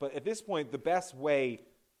numbers. But at this point, the best way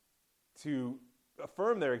to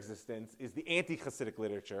affirm their existence is the anti-Hasidic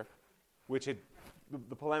literature, which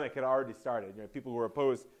the polemic had already started. People who were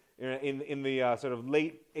opposed in the sort of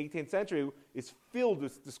late 18th century is filled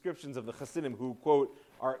with descriptions of the Hasidim who, quote,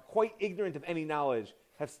 are quite ignorant of any knowledge,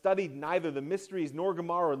 have studied neither the mysteries nor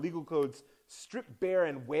Gemara or legal codes, stripped bare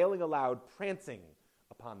and wailing aloud, prancing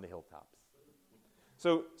upon the hilltops.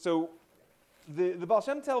 So the Baal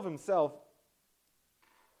Shem Tov himself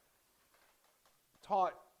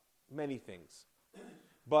taught many things.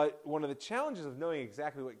 But one of the challenges of knowing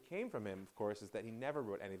exactly what came from him, of course, is that he never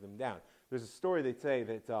wrote any of them down. There's a story they say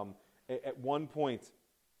that at one point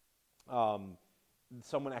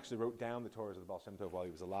someone actually wrote down the Torahs of the Baal Shem Tov while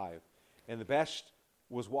he was alive. And the Besht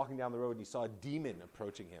was walking down the road and he saw a demon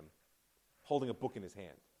approaching him, holding a book in his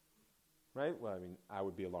hand. Right? Well, I mean, I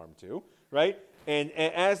would be alarmed too, right? And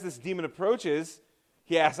as this demon approaches,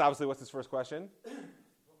 he asks, obviously, what's his first question?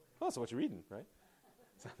 Oh, so what you reading, right?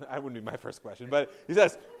 That wouldn't be my first question. But he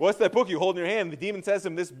says, what's that book you hold in your hand? The demon says to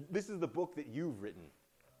him, this is the book that you've written.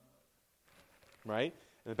 Right?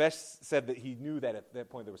 And the Besh said that he knew that at that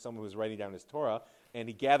point there was someone who was writing down his Torah, and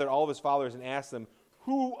he gathered all of his followers and asked them,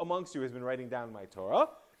 who amongst you has been writing down my Torah?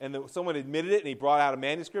 And someone admitted it, and he brought out a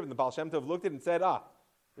manuscript, and the Baal Shem Tov looked at it and said,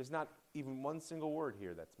 there's not even one single word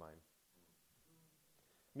here that's mine.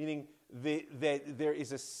 Meaning that there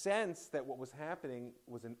is a sense that what was happening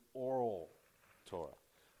was an oral Torah.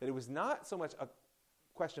 That it was not so much a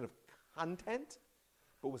question of content,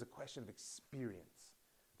 but was a question of experience.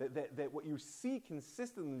 That what you see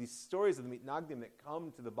consistently in these stories of the Mitnagdim that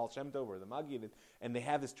come to the Baal Shem Tov or the Maggid, and they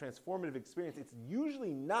have this transformative experience, it's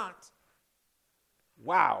usually not,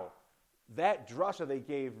 wow, that drasha they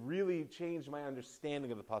gave really changed my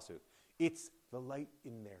understanding of the pasuk. It's the light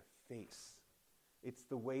in their face. It's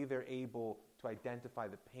the way they're able to identify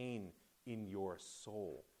the pain in your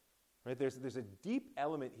soul. Right? There's a deep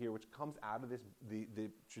element here which comes out of this the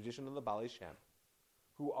tradition of the Balei Shem,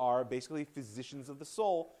 who are basically physicians of the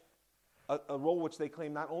soul, a role which they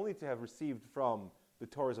claim not only to have received from the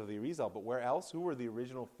Torahs of the Arizal, but where else? Who were the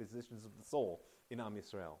original physicians of the soul in Am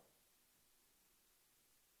Yisrael?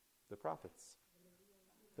 The prophets.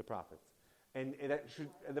 The prophets. And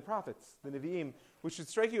the prophets, the Nevi'im, which should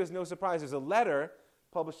strike you as no surprise. There's a letter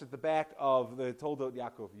published at the back of the Toldot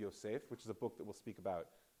Yaakov Yosef, which is a book that we'll speak about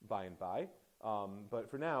by and by. But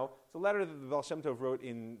for now, it's a letter that the Baal Shem Tov wrote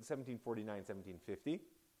in 1749, 1750.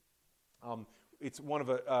 It's one of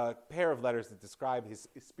a pair of letters that describe his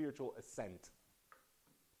spiritual ascent.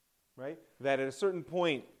 Right? That at a certain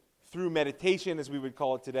point, through meditation, as we would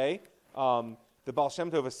call it today, the Baal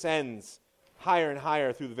Shem Tov ascends higher and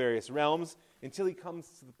higher through the various realms until he comes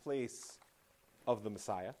to the place of the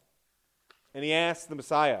Messiah. And he asks the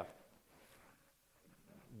Messiah,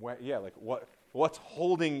 what's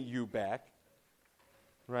holding you back?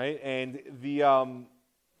 Right? And the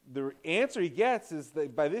answer he gets is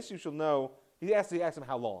that by this you shall know, he asks him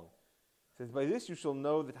how long. He says, by this you shall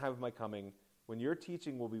know the time of my coming, when your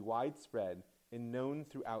teaching will be widespread and known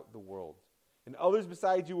throughout the world. And others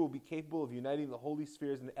besides you will be capable of uniting the holy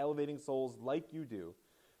spheres and elevating souls like you do.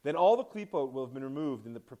 Then all the klipot will have been removed,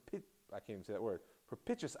 and the I can't even say that word.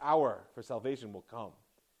 Propitious hour for salvation will come.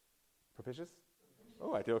 Propitious?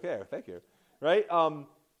 Oh, I do okay. Thank you. Right?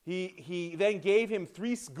 He then gave him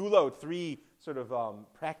 3 sgulot, 3 sort of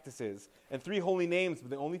practices, and 3 holy names.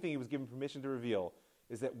 But the only thing he was given permission to reveal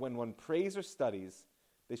is that when one prays or studies,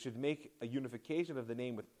 they should make a unification of the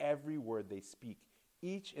name with every word they speak.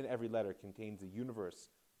 Each and every letter contains a universe,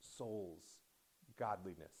 souls,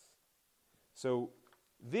 godliness. So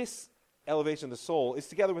this elevation of the soul is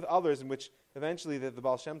together with others in which eventually the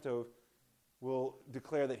Baal Shem Tov will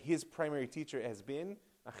declare that his primary teacher has been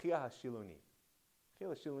Achia HaShiloni.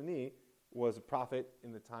 Achia HaShiloni was a prophet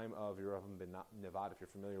in the time of Yerovam ben Nevat. If you're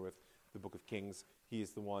familiar with the Book of Kings, he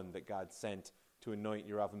is the one that God sent to anoint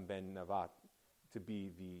Yerovam ben Nevat to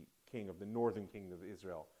be the king of the northern kingdom of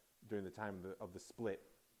Israel during the time of the split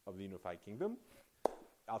of the unified kingdom.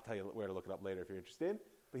 I'll tell you where to look it up later if you're interested.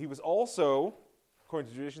 But he was also, according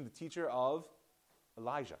to tradition, the teacher of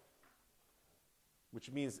Elijah.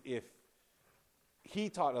 Which means if he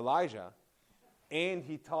taught Elijah and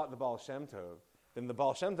he taught the Baal Shem Tov, then the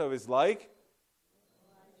Baal Shem Tov is like,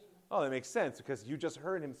 oh, that makes sense, because you just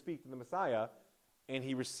heard him speak to the Messiah and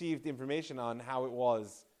he received information on how it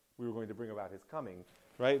was we were going to bring about his coming.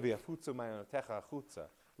 Right? V'yafutzu ma'anotecha achutza.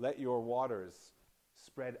 Let your waters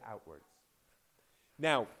spread outwards.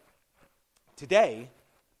 Now, today,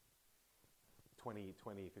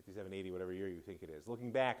 2020, 57, 80, whatever year you think it is,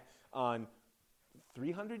 looking back on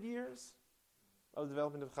 300 years of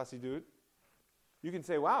development of Chassidut, you can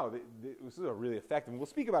say, wow, this is a really effective. And we'll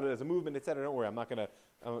speak about it as a movement, etc. Don't worry, I'm not going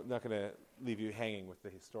to leave you hanging with the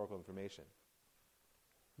historical information.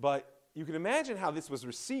 But you can imagine how this was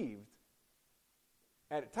received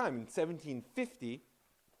at a time in 1750.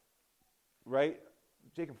 Right?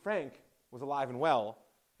 Jacob Frank was alive and well.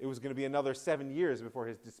 It was going to be another 7 years before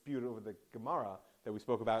his dispute over the Gemara that we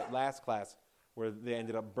spoke about last class, where they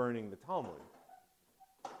ended up burning the Talmud.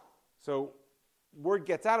 So word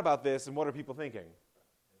gets out about this, and what are people thinking?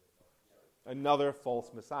 Another false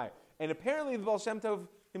Messiah. And apparently the Baal Shem Tov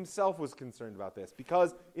himself was concerned about this,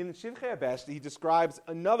 because in the Shivchei HaBesh he describes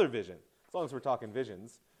another vision, as long as we're talking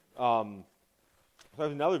visions.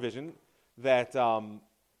 Another vision that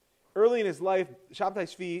early in his life, Shabtai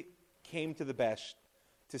Shvi came to the Besh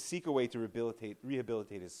to seek a way to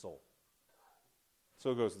rehabilitate his soul.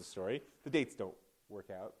 So goes the story. The dates don't work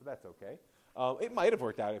out, but that's okay. It might have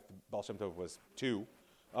worked out if the Baal Shem Tov was 2.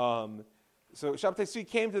 So Shabtai Shvi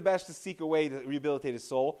came to the Besh to seek a way to rehabilitate his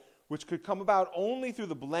soul, which could come about only through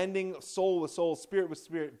the blending of soul with soul, spirit with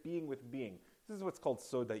spirit, being with being. This is what's called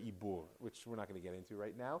Soda Ibur, which we're not going to get into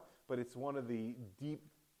right now, but it's one of the deep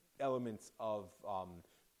elements of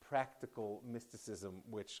practical mysticism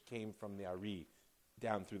which came from the Ari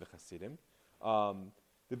down through the Hasidim.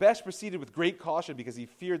 The Besh proceeded with great caution because he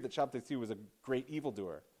feared that Shabtai Tzvi was a great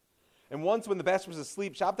evildoer. And once when the Besh was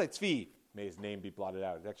asleep, Shabtai Tzvi, may his name be blotted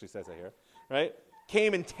out, it actually says that here, right,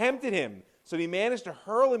 came and tempted him, so that he managed to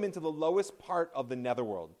hurl him into the lowest part of the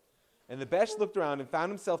netherworld. And the Besh looked around and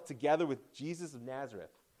found himself together with Jesus of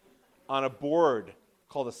Nazareth on a board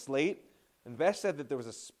called a slate. And the Besh said that there was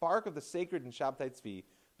a spark of the sacred in Shabtai Tzvi,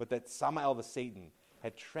 but that Samael the Satan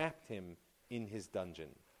had trapped him in his dungeon.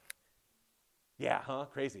 Yeah, huh?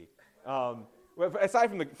 Crazy. Well,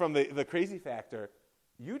 aside from the crazy factor,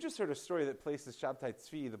 you just heard a story that places Shabtai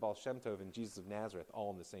Tzvi, the Baal Shem Tov, and Jesus of Nazareth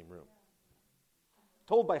all in the same room.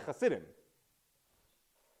 Told by Hasidim.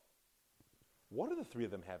 What do the three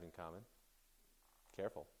of them have in common?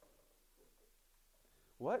 Careful.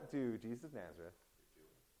 What do Jesus of Nazareth,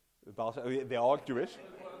 the Baal Shem, they all Jewish?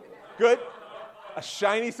 Good. A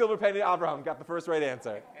shiny silver penny to Abraham got the first right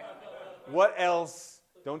answer. What else?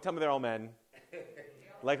 Don't tell me they're all men.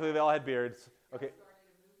 Likely they all had beards. Okay.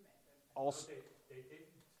 Also,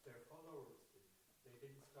 Their followers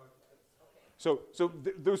didn't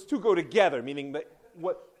start. Those two go together, meaning that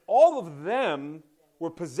all of them were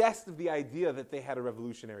possessed of the idea that they had a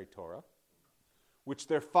revolutionary Torah, which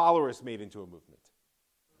their followers made into a movement.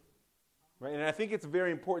 Right? And I think it's a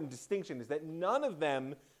very important distinction, is that none of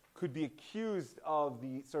them could be accused of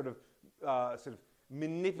the sort of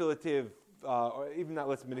manipulative, or even not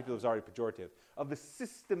less manipulative is already pejorative, of the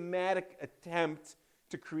systematic attempt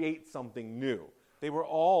to create something new. They were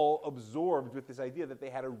all absorbed with this idea that they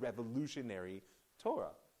had a revolutionary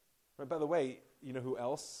Torah. Right? By the way, you know who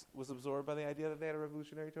else was absorbed by the idea that they had a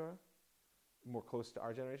revolutionary Torah? More close to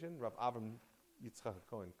our generation, Rav Avram Yitzchak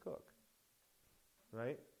Cohen Cook,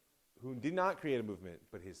 right? Who did not create a movement,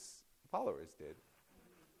 but his followers did.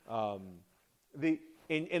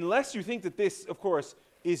 Unless you think that this, of course,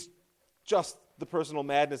 is just the personal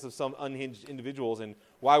madness of some unhinged individuals, and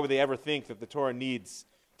why would they ever think that the Torah needs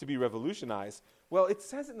to be revolutionized? Well, it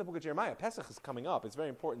says it in the book of Jeremiah. Pesach is coming up. It's very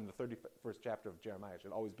important. The 31st chapter of Jeremiah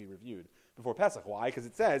should always be reviewed before Pesach. Why? Because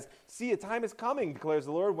it says, "See, a time is coming, declares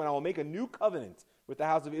the Lord, when I will make a new covenant with the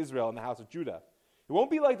house of Israel and the house of Judah. It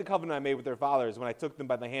won't be like the covenant I made with their fathers when I took them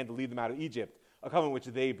by the hand to lead them out of Egypt, a covenant which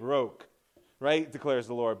they broke," right? Declares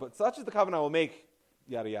the Lord. "But such is the covenant I will make,"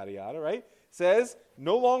 yada, yada, yada, right? Says,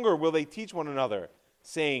 "No longer will they teach one another,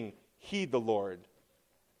 saying, 'Heed the Lord,'"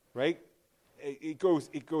 right? It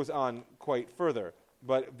goes on quite further.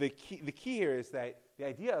 But the key here is that the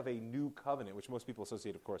idea of a new covenant, which most people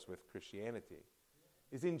associate, of course, with Christianity,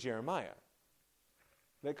 is in Jeremiah.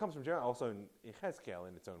 That comes from Jeremiah, also in Yechezkel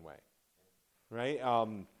in its own way, right?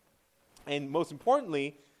 And most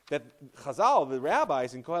importantly, that Chazal, the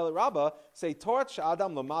rabbis in Kohelet Rabbah, say, "Torah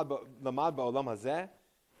she'adam lamad ba'olam hazeh,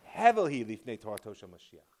 hevel hi lifnei Torato shel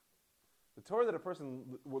Mashiach." The Torah that a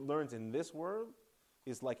person learns in this world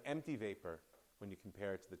is like empty vapor when you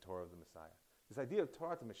compare it to the Torah of the Messiah. This idea of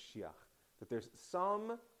Torah to Mashiach, that there's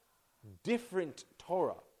some different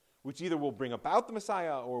Torah, which either will bring about the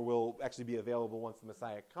Messiah or will actually be available once the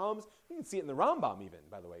Messiah comes. You can see it in the Rambam even,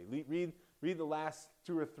 by the way. Read the last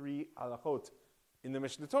 2 or 3 halachot in the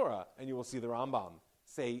Mishnah Torah, and you will see the Rambam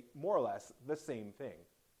say more or less the same thing.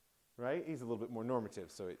 Right? He's a little bit more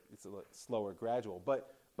normative, so it's a little slower, gradual.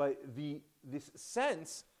 But this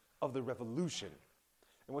sense of the revolution.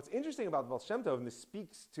 And what's interesting about the Baal Shem Tov, and this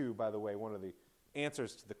speaks to, by the way, one of the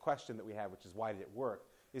answers to the question that we have, which is why did it work,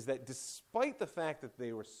 is that despite the fact that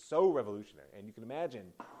they were so revolutionary, and you can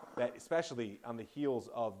imagine that especially on the heels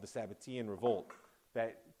of the Sabbatean revolt,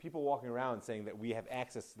 that people walking around saying that we have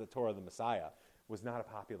access to the Torah of the Messiah was not a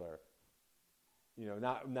popular,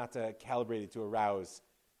 not calibrated to arouse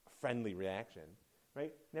a friendly reaction,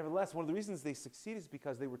 right? Nevertheless, one of the reasons they succeed is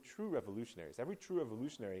because they were true revolutionaries. Every true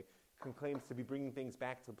revolutionary claims to be bringing things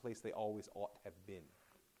back to the place they always ought to have been.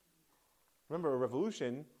 Remember, a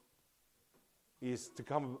revolution is to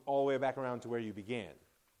come all the way back around to where you began,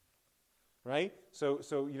 right? So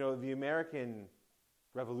the American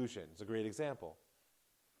Revolution is a great example.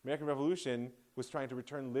 American Revolution was trying to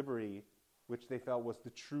return liberty, which they felt was the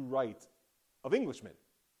true right of Englishmen.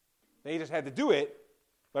 They just had to do it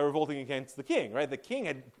by revolting against the king, right? The king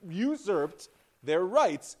had usurped their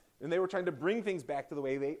rights, and they were trying to bring things back to the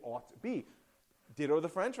way they ought to be. Ditto the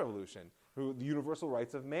French Revolution, the universal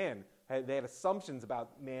rights of man. They had assumptions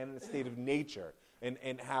about man in a state of nature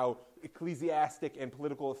and how ecclesiastic and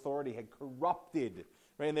political authority had corrupted,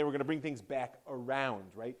 right? And they were going to bring things back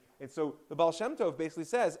around, right? And so the Baal Shem Tov basically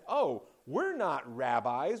says, we're not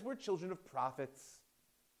rabbis, we're children of prophets.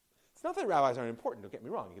 It's not that rabbis aren't important, don't get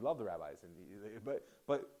me wrong. You love the rabbis.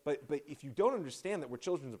 But if you don't understand that we're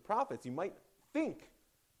children of prophets, you might think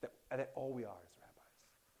that all we are is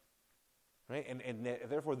rabbis, right? And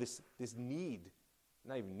therefore this need,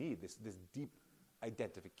 not even need, this deep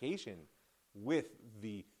identification with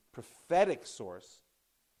the prophetic source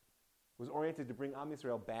was oriented to bring Am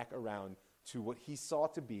Yisrael back around to what he saw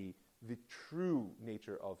to be the true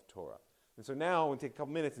nature of Torah. And so now we'll take a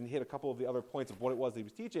couple minutes and hit a couple of the other points of what it was that he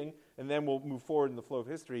was teaching, and then we'll move forward in the flow of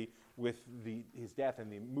history with his death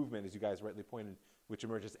and the movement, as you guys rightly pointed, which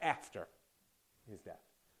emerges after his death.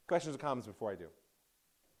 Questions or comments before I do?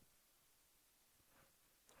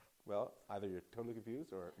 Well, either you're totally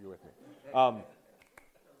confused or you're with me.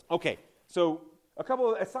 Okay, so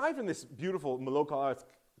aside from this beautiful Melokal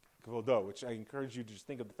Kvodo, which I encourage you to just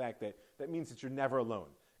think of the fact that that means that you're never alone.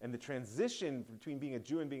 And the transition between being a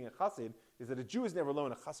Jew and being a Chassid is that a Jew is never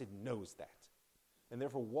alone. A Chassid knows that. And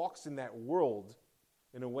therefore walks in that world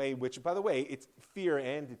in a way which, by the way, it's fear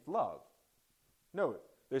and it's love. No,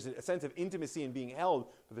 there's a sense of intimacy in being held,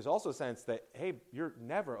 but there's also a sense that, hey, you're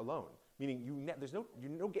never alone. Meaning you're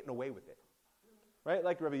no getting away with it. Right?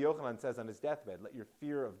 Like Rabbi Yochanan says on his deathbed, let your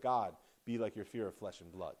fear of God be like your fear of flesh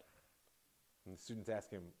and blood. And the students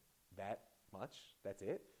ask him, that much? That's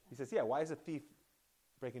it? He says, yeah, why does a thief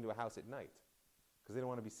break into a house at night? Because they don't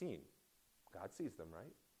want to be seen. God sees them,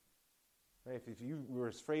 right? Right? If you were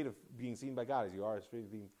as afraid of being seen by God as you are as afraid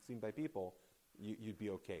of being seen by people, you'd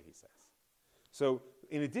be okay, he says. So,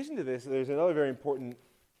 in addition to this, there's another very important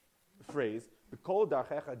phrase, B'kol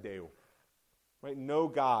darchecha deu. Right? Know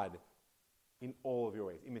God in all of your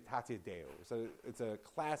ways. Imitatio Deo. So it's a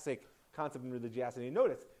classic concept in religiosity. And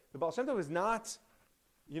notice, the Baal Shem Tov is not,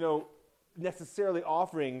 necessarily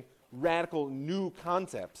offering radical new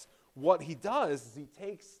concepts. What he does is he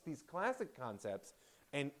takes these classic concepts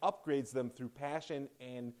and upgrades them through passion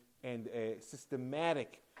and a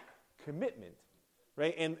systematic commitment.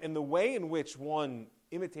 Right? And the way in which one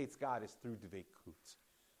imitates God is through dveikut.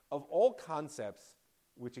 Of all concepts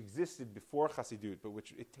which existed before Chassidut, but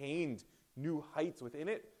which attained new heights within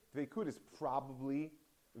it, dveikut is probably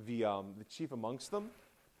the chief amongst them.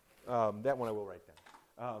 That one I will write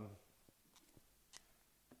down.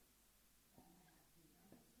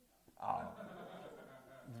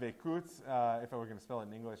 Dveikut, if I were going to spell it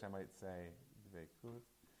in English, I might say dveikut.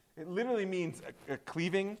 It literally means a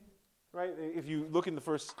cleaving, right? If you look in the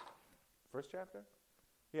first chapter?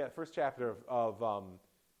 Yeah, first chapter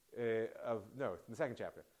the second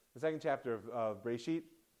chapter. The second chapter of Breshit,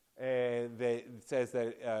 that says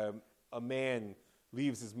that a man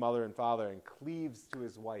leaves his mother and father and cleaves to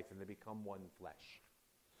his wife, and they become one flesh.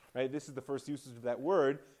 Right? This is the first usage of that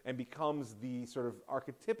word, and becomes the sort of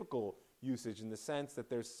archetypical usage in the sense that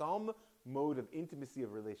there's some mode of intimacy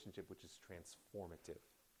of relationship which is transformative.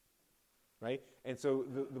 Right? And so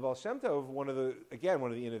the Baal Shem Tov, one of the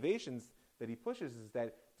innovations that he pushes is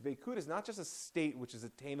that dveikut is not just a state which is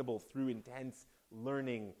attainable through intense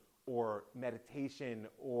learning or meditation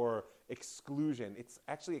or exclusion. It's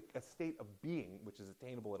actually a state of being which is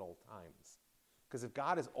attainable at all times. Because if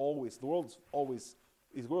God is always, his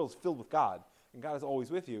world is filled with God, and God is always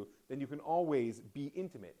with you, then you can always be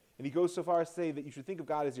intimate. And he goes so far as to say that you should think of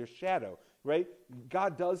God as your shadow, right?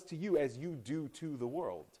 God does to you as you do to the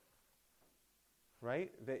world.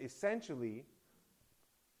 Right? That essentially,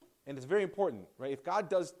 and it's very important, right? If God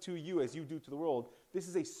does to you as you do to the world, this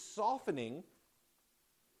is a softening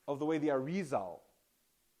of the way the Arizal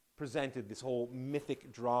presented this whole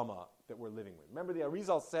mythic drama that we're living with. Remember, the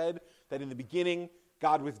Arizal said that in the beginning,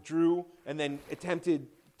 God withdrew and then attempted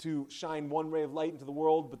to shine one ray of light into the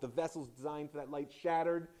world, but the vessels designed for that light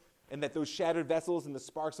shattered, and that those shattered vessels and the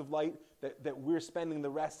sparks of light, that we're spending the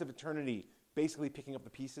rest of eternity basically picking up the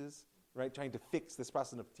pieces, right, trying to fix this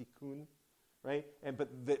process of tikkun, right? But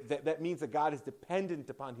that means that God is dependent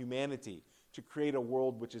upon humanity to create a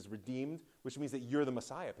world which is redeemed, which means that you're the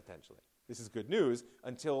Messiah potentially. This is good news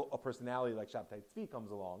until a personality like Shabtai Tzvi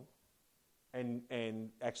comes along and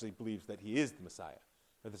actually believes that he is the Messiah.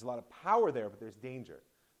 But there's a lot of power there, but there's danger.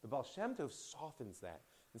 The Baal Shem Tov softens that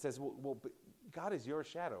and says, well, but God is your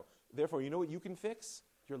shadow. Therefore, you know what you can fix?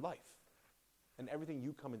 Your life and everything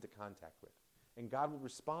you come into contact with. And God will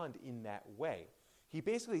respond in that way. He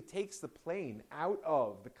basically takes the plane out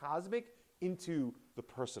of the cosmic into the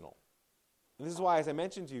personal. And this is why, as I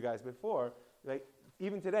mentioned to you guys before, like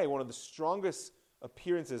even today, one of the strongest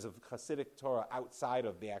appearances of Hasidic Torah outside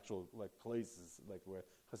of the actual places, where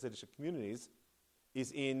Hasidic communities,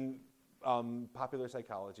 is in popular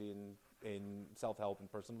psychology and in self-help and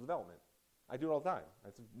personal development. I do it all the time.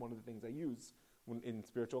 That's one of the things I use in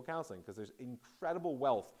spiritual counseling, because there's incredible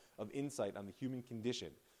wealth of insight on the human condition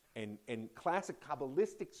and classic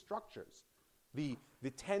Kabbalistic structures. The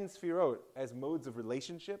 10 Sfirot as modes of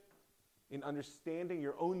relationship in understanding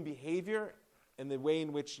your own behavior and the way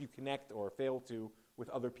in which you connect or fail to with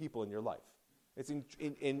other people in your life. It's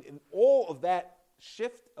in all of that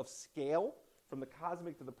shift of scale from the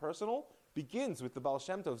cosmic to the personal begins with the Baal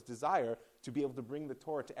Shem Tov's desire to be able to bring the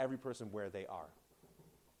Torah to every person where they are.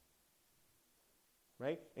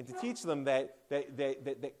 Right? And to teach them that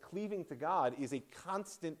cleaving to God is a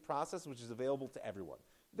constant process which is available to everyone.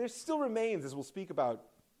 There still remains, as we'll speak about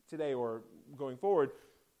today or going forward,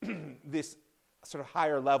 this sort of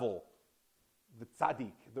higher level the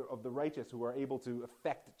tzaddik, of the righteous who are able to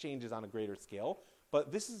affect changes on a greater scale.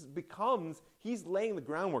 But he's laying the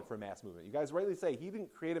groundwork for a mass movement. You guys rightly say he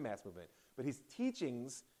didn't create a mass movement, but his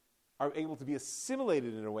teachings are able to be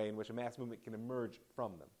assimilated in a way in which a mass movement can emerge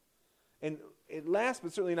from them. And last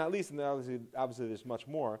but certainly not least, and obviously there's much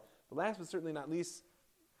more, but last but certainly not least,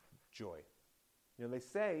 joy. They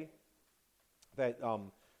say that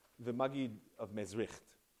the Magid of Mezricht,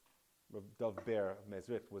 Dov Ber of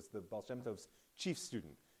Mezricht, was the Baal Shem Tov's chief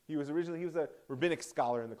student. He was a rabbinic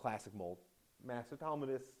scholar in the classic mold, master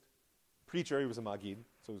Talmudist, preacher. He was a Magid,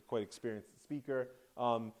 so he was quite experienced speaker.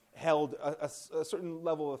 Held a certain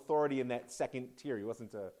level of authority in that second tier. He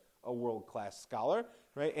wasn't a world-class scholar,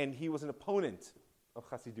 right? And he was an opponent of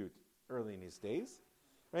Chassidut early in his days.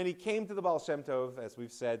 And he came to the Baal Shem Tov, as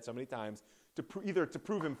we've said so many times, either to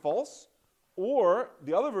prove him false, or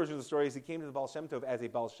the other version of the story is he came to the Baal Shem Tov as a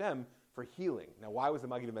Baal Shem for healing. Now, why was the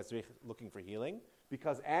Magid of Mezrich looking for healing?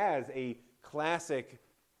 Because as a classic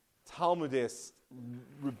Talmudist,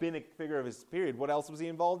 rabbinic figure of his period, what else was he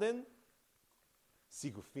involved in?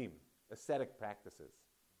 Sigufim, ascetic practices.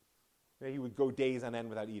 He would go days on end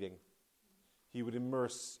without eating. He would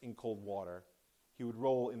immerse in cold water. He would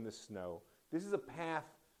roll in the snow. This is a path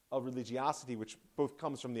of religiosity which both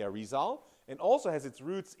comes from the Arizal and also has its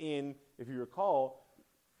roots in, if you recall,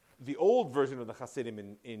 the old version of the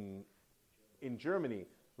Hasidim in Germany,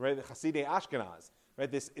 right? The Hasidei Ashkenaz, right?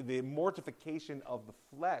 The mortification of the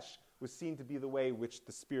flesh was seen to be the way which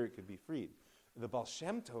the spirit could be freed. The Baal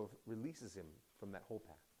Shem Tov releases him from that whole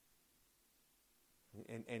path.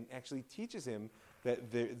 And actually teaches him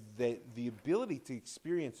that the ability to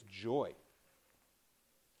experience joy,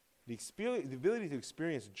 the ability to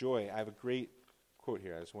experience joy. I have a great quote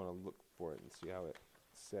here. I just want to look for it and see how it's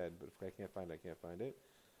said. But if I can't find it, I can't find it.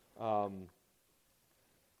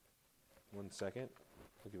 1 second.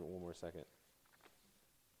 I'll give it one more second.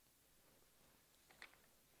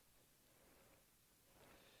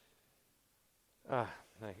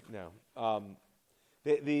 No.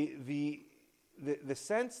 The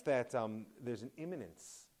sense that there's an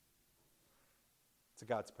imminence to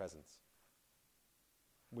God's presence,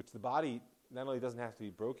 which the body not only doesn't have to be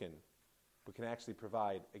broken, but can actually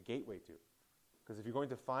provide a gateway to. Because if you're going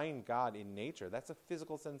to find God in nature, that's a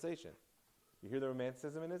physical sensation. You hear the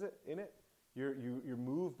romanticism in it? You're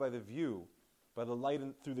moved by the view, by the light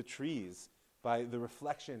through the trees, by the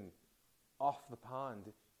reflection off the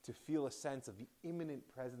pond, to feel a sense of the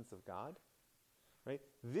imminent presence of God. Right?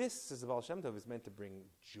 This, says the Baal Shem Tov, is meant to bring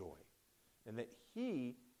joy. And that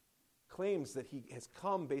he claims that he has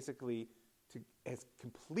come basically has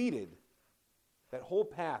completed that whole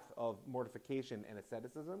path of mortification and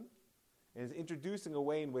asceticism, and is introducing a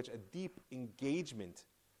way in which a deep engagement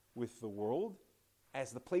with the world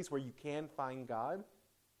as the place where you can find God.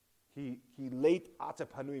 He late ata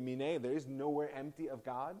panui mine, there is nowhere empty of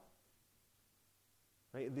God.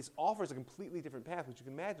 Right? This offers a completely different path, which you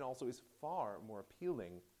can imagine also is far more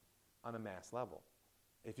appealing on a mass level.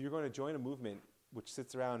 If you're going to join a movement which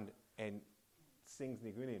sits around and sings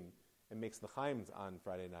nigunim and makes l'chaims on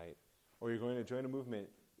Friday night, or you're going to join a movement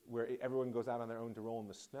where everyone goes out on their own to roll in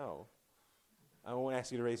the snow, I won't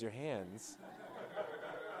ask you to raise your hands,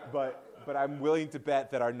 but I'm willing to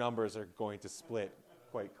bet that our numbers are going to split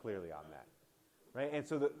quite clearly on that. Right? And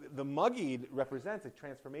so the Magid represents a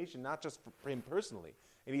transformation, not just for him personally.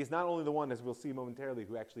 And he is not only the one, as we'll see momentarily,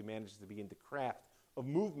 who actually manages to begin to craft a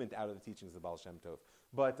movement out of the teachings of Baal Shem Tov,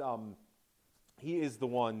 but he is the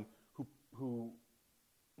one who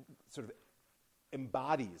sort of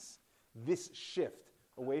embodies this shift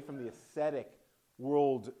away from the ascetic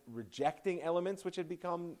world rejecting elements which had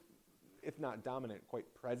become, if not dominant,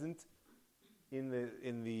 quite present in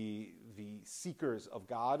the seekers of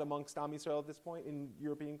God amongst Am Yisrael at this point in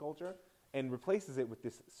European culture, and replaces it with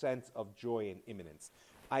this sense of joy and imminence.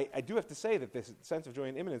 I do have to say that this sense of joy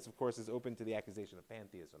and imminence, of course, is open to the accusation of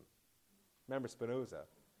pantheism. Remember, Spinoza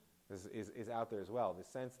is out there as well. The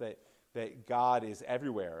sense that God is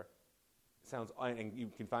everywhere sounds, and you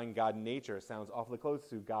can find God in nature, sounds awfully close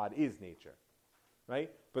to God is nature, right?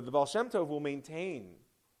 But the Baal Shem Tov will maintain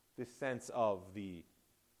this sense of the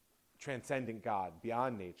transcendent God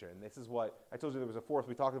beyond nature. And this is what I told you. There was a fourth.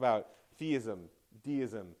 We talked about theism,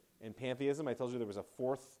 deism, and pantheism. I told you there was a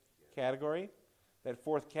fourth category. That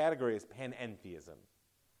fourth category is panentheism.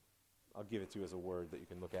 I'll give it to you as a word that you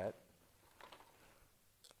can look at.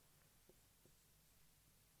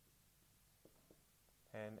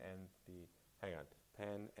 Hang on.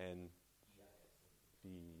 Panentheism.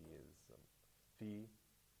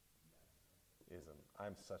 Theism.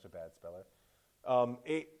 I'm such a bad speller.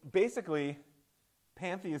 Basically,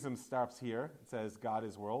 Pantheism stops here. It says God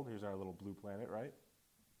is world. Here's our little blue planet, right?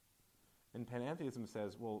 And panentheism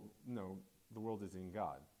says, well, no, the world is in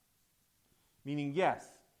God. Meaning, yes,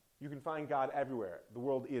 you can find God everywhere. The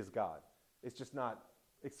world is God. It's just not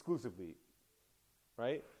exclusively,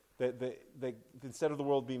 right? Instead of the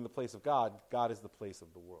world being the place of God, God is the place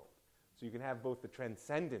of the world. So you can have both the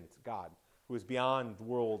transcendent God, who is beyond the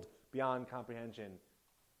world, beyond comprehension,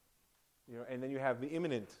 and then you have the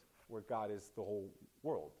immanent, where God is the whole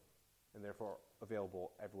world, and therefore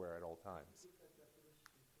available everywhere at all times.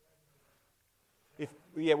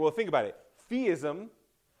 Think about it. Theism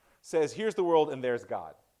says, here's the world and there's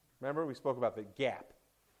God. Remember, we spoke about the gap.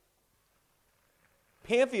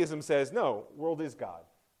 Pantheism says, no, world is God.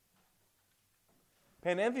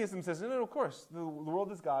 Panentheism says, no, of course, the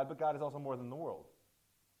world is God, but God is also more than the world.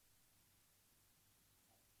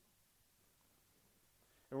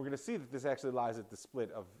 And we're going to see that this actually lies at the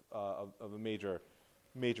split of a major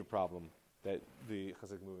problem that the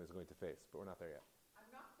Hasidic movement is going to face, but we're not there yet.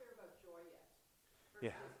 I'm not clear about joy yet.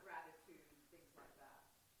 Yeah. Gratitude, things like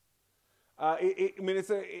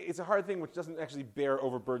that. It's a hard thing which doesn't actually bear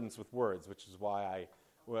overburdens with words, which is why I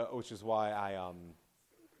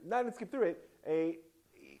not to skip through it.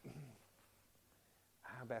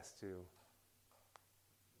 How best to?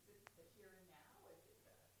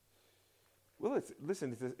 Well,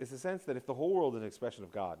 it's a sense that if the whole world is an expression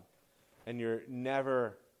of God, and you're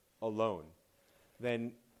never alone,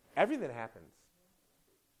 then everything that happens,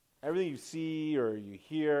 everything you see or you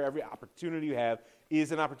hear, every opportunity you have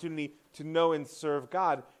is an opportunity to know and serve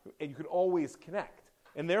God, and you can always connect.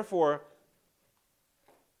 And therefore,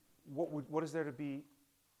 what is there to be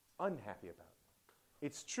unhappy about?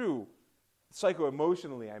 It's true,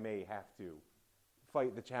 psycho-emotionally I may have to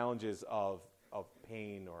fight the challenges of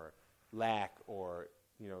pain or lack or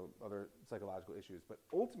other psychological issues. But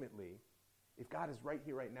ultimately, if God is right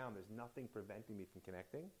here, right now, and there's nothing preventing me from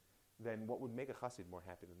connecting, then what would make a chassid more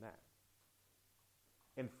happy than that?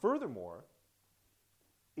 And furthermore,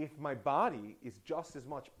 if my body is just as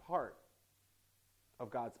much part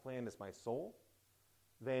of God's plan as my soul,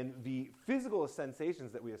 then the physical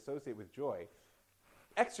sensations that we associate with joy,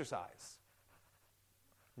 exercise,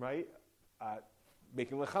 right?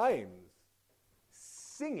 Making l'chaim,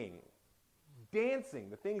 singing, dancing,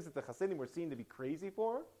 the things that the Hasidim were seen to be crazy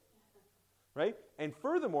for, right? And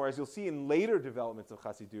furthermore, as you'll see in later developments of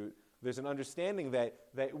Chassidut, there's an understanding that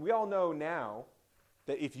we all know now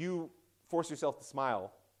that if you force yourself to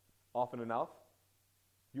smile often enough,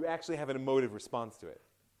 you actually have an emotive response to it,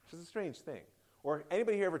 which is a strange thing. Or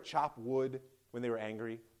anybody here ever chop wood when they were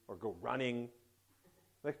angry or go running?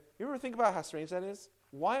 Like, you ever think about how strange that is?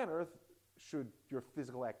 Why on earth should your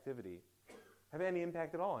physical activity have any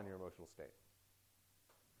impact at all on your emotional state?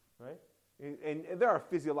 Right? And there are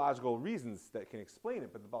physiological reasons that can explain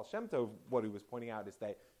it, but the Baal Shem Tov, what he was pointing out is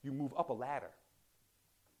that you move up a ladder.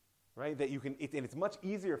 Right? That you can, and it's much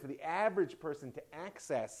easier for the average person to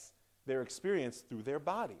access their experience through their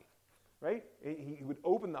body. Right? He would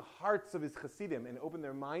open the hearts of his Hasidim and open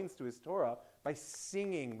their minds to his Torah by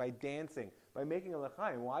singing, by dancing, by making a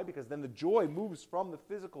l'chaim. Why? Because then the joy moves from the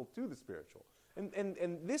physical to the spiritual. And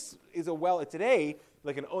this is today,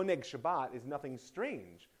 like an Oneg Shabbat is nothing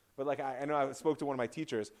strange. But like I know I spoke to one of my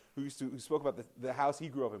teachers who spoke about the house he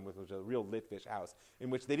grew up in, which was a real Litvish house, in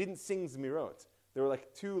which they didn't sing Zmirot. There were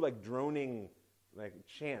like two droning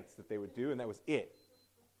chants that they would do, and that was it.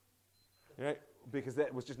 Right? Because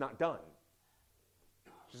that was just not done.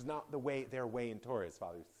 Just not their way in Torah, his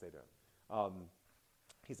father used to say to him.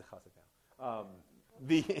 He's a chassid now.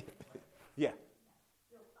 Yeah.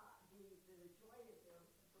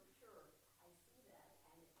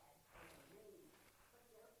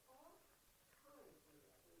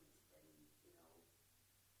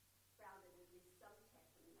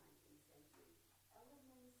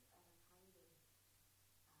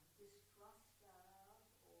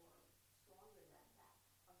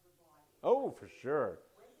 Oh, for sure.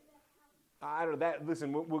 I don't know that.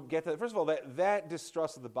 Listen, we'll get to that. First of all, that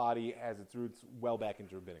distrust of the body has its roots well back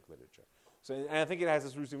into rabbinic literature. So, and I think it has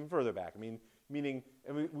its roots even further back. Meaning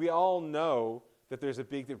we all know that there's a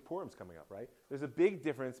big Purim's coming up, right? There's a big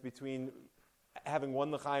difference between having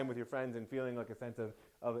one l'chaim with your friends and feeling like a sense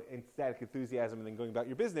of ecstatic enthusiasm and then going about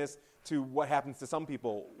your business to what happens to some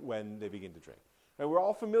people when they begin to drink. Right? We're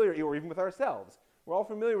all familiar, or even with ourselves, we're all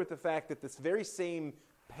familiar with the fact that this very same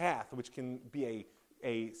path, which can be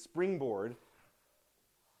a springboard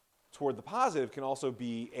toward the positive, can also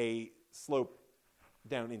be a slope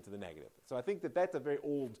down into the negative. So I think that that's a very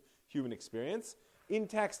old human experience. In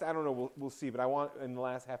text, I don't know, we'll see, but I want, in the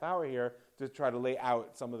last half hour here, to try to lay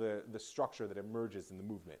out some of the structure that emerges in the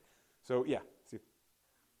movement. So, yeah, see.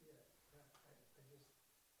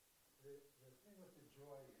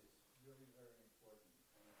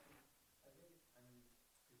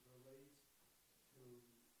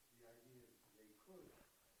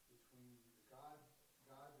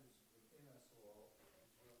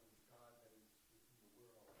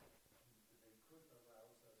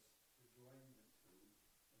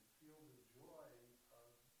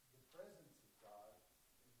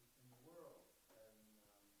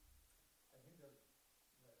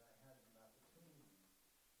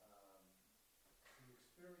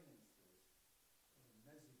 experienced this in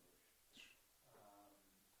Mezhibur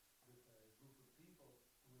with a group of people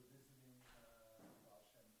who were visiting Baal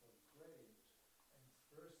Shem Tov's grave, and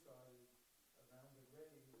first started around the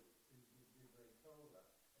grave to give Divrei Torah,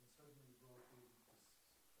 and suddenly brought in this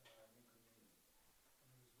Nicomedes.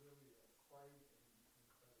 And it was really quite an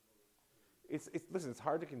incredible experience. Listen, it's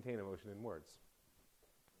hard to contain emotion in words,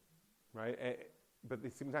 right? But at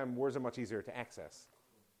the same time, words are much easier to access.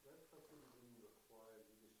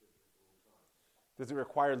 Does it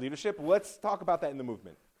require leadership? Well, let's talk about that in the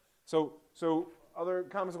movement. So other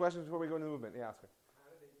comments or questions before we go into the movement? Yeah, Oscar.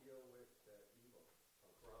 How do they deal with evil?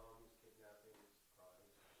 Pogroms, kidnappings,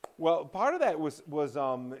 crimes? Well, part of that was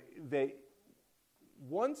that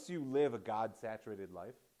once you live a God-saturated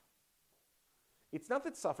life, it's not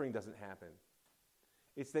that suffering doesn't happen.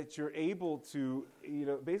 It's that you're able to,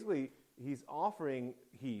 basically,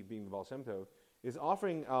 he, being the Baal Shem Tov, is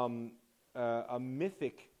offering a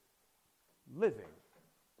mythic living.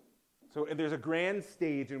 So there's a grand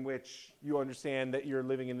stage in which you understand that you're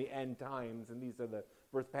living in the end times, and these are the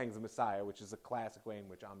birth pangs of Messiah, which is a classic way in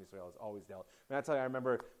which Am Yisrael has always dealt. And I tell you, I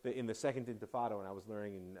remember that in the Second Intifada, when I was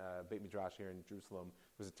learning in Beit Midrash here in Jerusalem,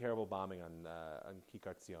 there was a terrible bombing on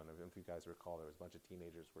Kikar Tzion. I don't know if you guys recall, there was a bunch of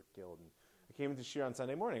teenagers were killed. And I came into Shir on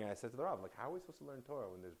Sunday morning, and I said to the Rav, how are we supposed to learn Torah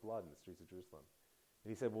when there's blood in the streets of Jerusalem?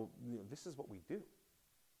 And he said, well, this is what we do.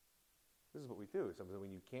 This is what we do. So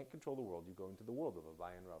when you can't control the world, you go into the world of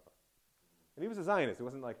Avaya and Rava. And he was a Zionist. It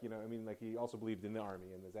wasn't he also believed in the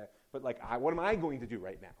army and that. But what am I going to do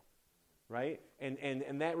right now? Right?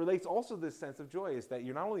 And that relates also to this sense of joy, is that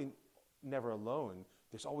you're not only never alone,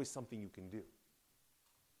 there's always something you can do.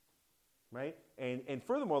 Right? And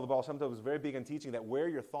furthermore, the Baal Shem Tov was very big on teaching that where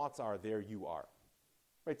your thoughts are, there you are.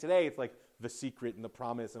 Right? Today, it's like The Secret and The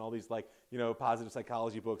Promise and all these positive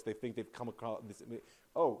psychology books. They think they've come across this.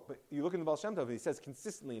 Oh, but you look in the Baal Shem Tov, and he says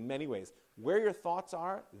consistently in many ways, where your thoughts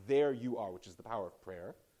are, there you are, which is the power of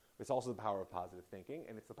prayer. It's also the power of positive thinking,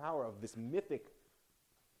 and it's the power of this mythic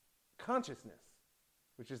consciousness,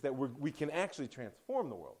 which is that we can actually transform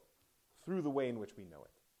the world through the way in which we know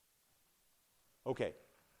it. Okay,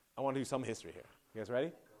 I want to do some history here. You guys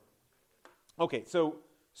ready? Okay, so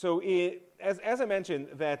as I mentioned,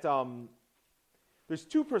 that there's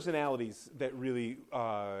two personalities that really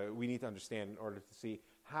we need to understand in order to see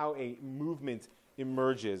how a movement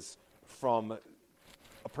emerges from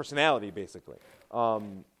a personality, basically. Now,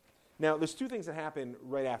 there's two things that happen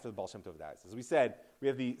right after the Baal Shem Tov dies. As we said, we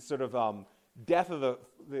have the sort of death of the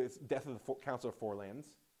Council of Four Lands,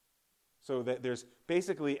 so that there's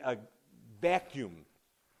basically a vacuum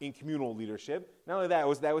in communal leadership. Not only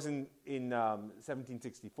that, that was in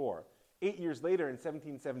 1764. 8 years later, in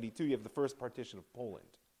 1772, you have the first partition of Poland.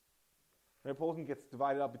 Right? Poland gets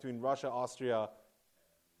divided up between Russia, Austria,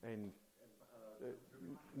 and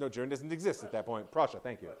no, Germany doesn't exist at that point. Prussia,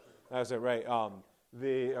 thank you. That was it, right?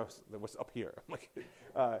 That was up here.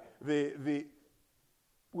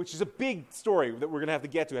 Which is a big story that we're going to have to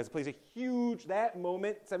get to. It plays a huge, that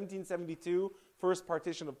moment, 1772, first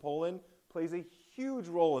partition of Poland, plays a huge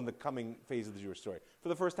role in the coming phase of the Jewish story. For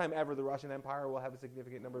the first time ever, the Russian Empire will have a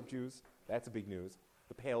significant number of Jews. That's a big news.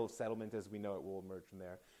 The Pale of Settlement, as we know it, will emerge from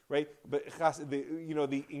there, right? But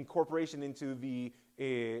the incorporation into the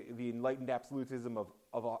enlightened absolutism of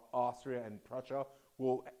Austria and Prussia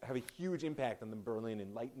will have a huge impact on the Berlin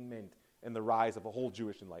Enlightenment and the rise of a whole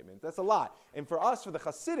Jewish Enlightenment. That's a lot. And for us, for the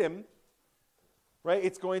Hasidim, right,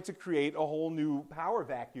 it's going to create a whole new power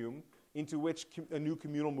vacuum into which a new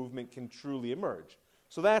communal movement can truly emerge.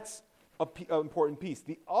 So that's an important piece.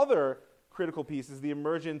 The other critical piece is the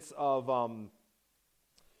emergence of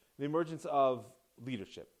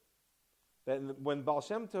leadership. That when Baal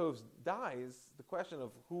Shem Tov dies, the question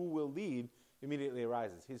of who will lead immediately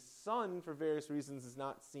arises. His son, for various reasons, is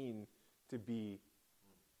not seen to be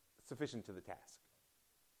sufficient to the task.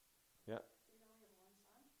 Yeah.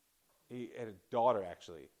 He had a daughter,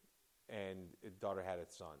 actually, and his daughter had a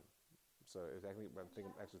son. So I'm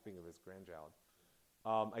actually thinking of his grandchild.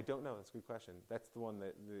 I don't know. That's a good question. That's the one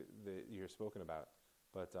that you're spoken about,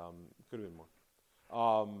 but could have been more.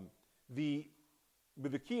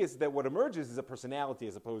 But the key is that what emerges is a personality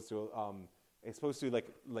as opposed to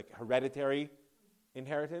like hereditary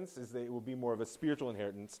inheritance. Is that it will be more of a spiritual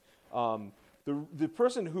inheritance. The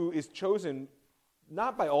person who is chosen,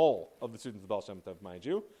 not by all of the students of Baal Shem Tov, mind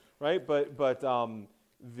you, right? But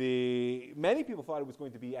many people thought it was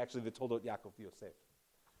going to be actually the Toldot Yaakov Yosef,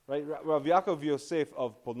 right? Rav Yaakov Yosef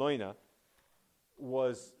of Polnoina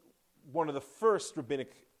was one of the first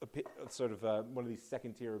rabbinic, one of these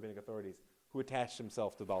second-tier rabbinic authorities who attached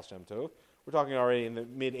himself to Baal Shem Tov. We're talking already in the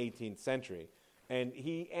mid-18th century. And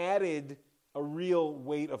he added a real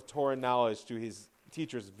weight of Torah knowledge to his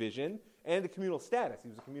teacher's vision and the communal status. He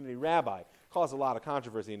was a community rabbi, caused a lot of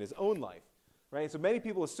controversy in his own life. Right? So many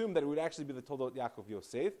people assumed that it would actually be the Toldot Yaakov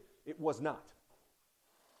Yosef. It was not.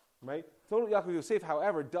 Right? Toldot Yaakov Yosef,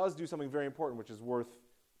 however, does do something very important, which is worth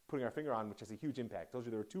putting our finger on, which has a huge impact. I told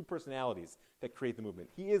you there were two personalities that create the movement.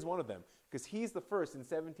 He is one of them, because he's the first in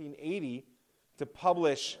 1780 to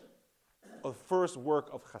publish the first work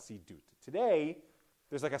of Chassidut. Today,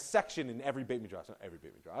 there's like a section in every Beit Midrash, not every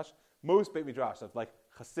Beit Midrash, most Beit Midrash of like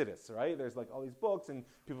Chassidus, right? There's like all these books, and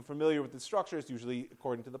people familiar with the structures, usually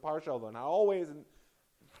according to the Parsha, although not always. And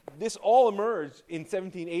this all emerged in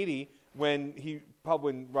 1780 when Rav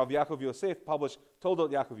Yaakov Yosef published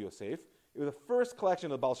Toldot Yaakov Yosef. It was the first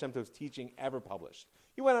collection of Baal Shem Tov's teaching ever published.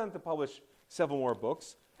 He went on to publish several more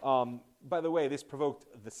books. By the way, this provoked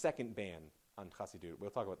the second ban on Chassidut. We'll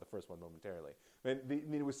talk about the first one momentarily.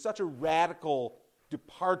 It was such a radical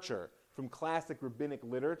departure from classic rabbinic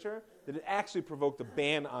literature that it actually provoked a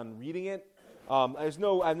ban on reading it. I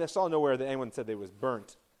saw nowhere that anyone said that it was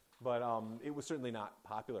burnt, but it was certainly not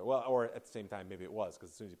popular. Well, or at the same time, maybe it was,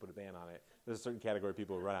 because as soon as you put a ban on it, there's a certain category of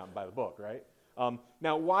people who run out and buy the book, right?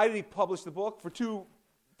 Now, why did he publish the book? For two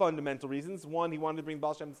fundamental reasons. One, he wanted to bring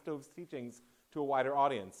Baal Shem Tov's teachings to a wider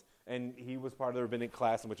audience, and he was part of the rabbinic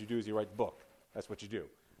class, and what you do is you write the book. That's what you do.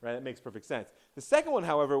 Right? That makes perfect sense. The second one,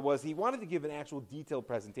 however, was he wanted to give an actual detailed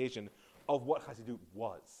presentation of what Chassidut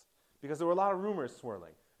was, because there were a lot of rumors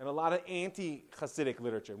swirling and a lot of anti-Chassidic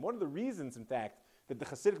literature. And one of the reasons, in fact, that the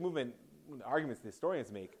Chassidic movement, the arguments the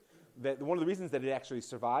historians make, that one of the reasons that it actually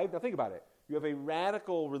survived, now think about it. You have a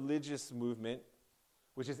radical religious movement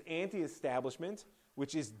which is anti-establishment,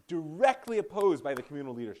 which is directly opposed by the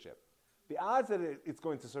communal leadership. The odds that it's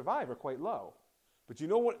going to survive are quite low. But you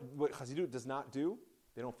know what Chassidut does not do?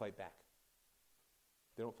 They don't fight back.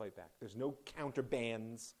 They don't fight back. There's no counter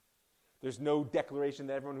bans. There's no declaration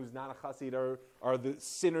that everyone who's not a Chassid are the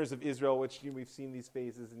sinners of Israel, which we've seen these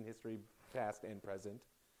phases in history, past and present.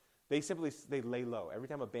 They lay low. Every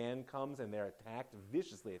time a ban comes and they're attacked,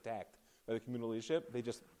 viciously attacked by the communal leadership,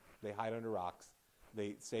 they hide under rocks.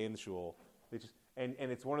 They stay in the shul. And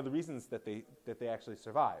it's one of the reasons that they actually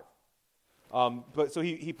survive. But so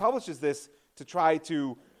he publishes this to try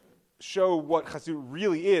to show what Chassidut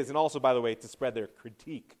really is, and also, by the way, to spread their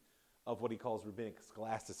critique of what he calls rabbinic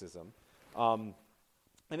scholasticism. And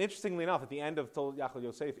interestingly enough, at the end of Toldot Yaakov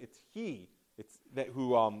Yosef, it's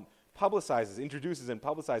who introduces and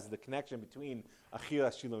publicizes the connection between Achila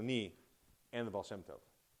Shiloni and the Baal Shem Tov.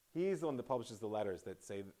 He's the one that publishes the letters that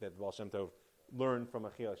say that the Baal Shem Tov learned from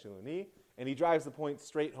Achila Shiloni, and he drives the point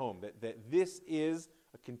straight home that this is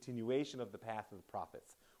a continuation of the path of the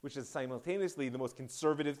prophets, which is simultaneously the most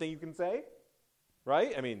conservative thing you can say,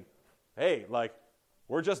 right? I mean, hey,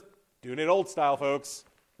 we're just doing it old style, folks,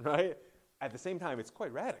 right? At the same time, it's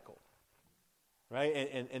quite radical, right?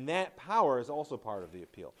 And that power is also part of the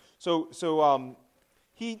appeal. So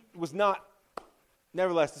he was not,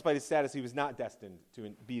 nevertheless, despite his status, he was not destined to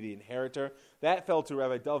be the inheritor. That fell to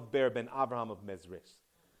Rabbi Dov Ber ben Abraham of Mezris,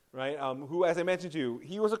 right? Who, as I mentioned to you,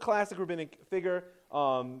 he was a classic rabbinic figure,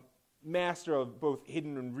 master of both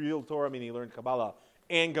hidden and real Torah, meaning he learned Kabbalah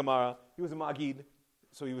and Gemara. He was a Magid,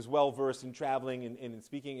 so he was well versed in traveling and in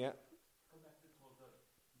speaking. Yeah. Go back to Toldot.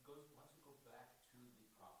 Wants to go back to the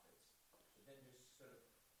prophets, but then there's sort of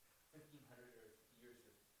 1,500 or years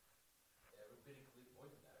of rabbinically, more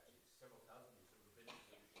than that actually, several thousand years of rabbinic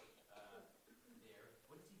leadership there.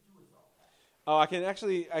 What does he do with all that? Oh, I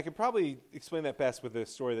can probably explain that best with the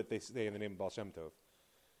story that they say in the name of Baal Shem Tov.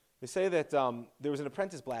 They say that there was an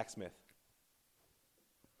apprentice blacksmith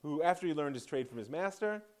who, after he learned his trade from his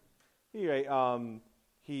master,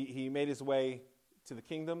 he made his way to the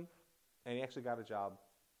kingdom, and he actually got a job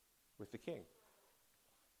with the king.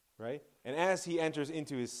 Right? And as he enters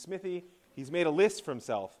into his smithy, he's made a list for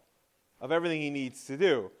himself of everything he needs to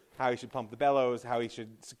do. How he should pump the bellows, how he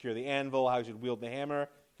should secure the anvil, how he should wield the hammer.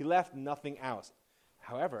 He left nothing out.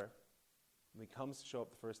 However, when he comes to show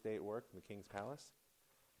up the first day at work in the king's palace,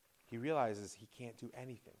 he realizes he can't do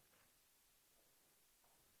anything.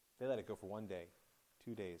 They let it go for 1 day,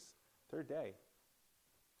 2 days. Third day,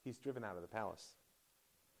 he's driven out of the palace.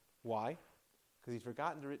 Why? Because he's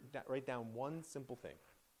forgotten to write down one simple thing: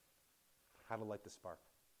 how to light the spark.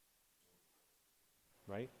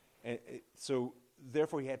 Right? And so,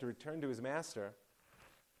 therefore, he had to return to his master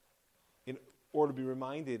in order to be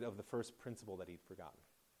reminded of the first principle that he'd forgotten.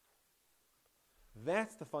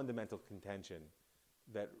 That's the fundamental contention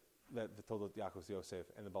that the Toldot Yaakov Yosef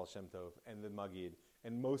and the Baal Shem Tov and the Magid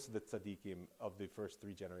and most of the tzaddikim of the first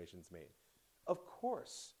 3 generations made. Of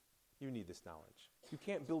course, you need this knowledge. You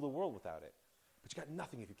can't build a world without it. But you got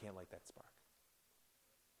nothing if you can't light that spark.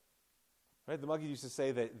 Right? The Maggid used to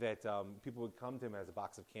say that people would come to him as a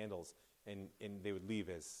box of candles, and they would leave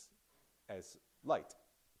as light.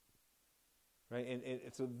 Right?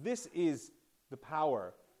 And so this is the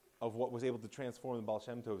power of what was able to transform the Baal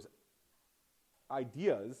Shem Tov's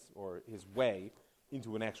ideas, or his way,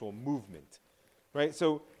 into an actual movement. Right?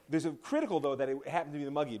 So there's a critical, though, that it happened to be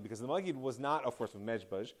the Maggid, because the Maggid was not, of course, from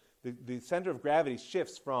Mezhbaj. The center of gravity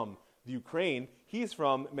shifts from the Ukraine. He's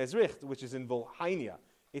from Mezrich, which is in Volhynia.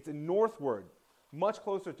 It's northward, much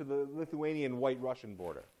closer to the Lithuanian White Russian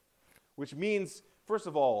border, which means, first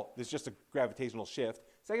of all, there's just a gravitational shift.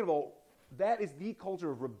 Second of all, that is the culture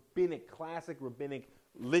of classic rabbinic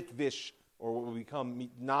Litvish, or what will become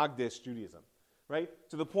Nagdish Judaism, right?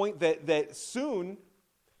 To the point that soon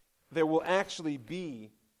there will actually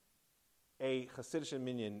be a Hasidic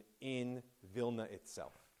minyan in Vilna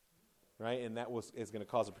itself, right? And that is going to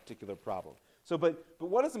cause a particular problem. So, but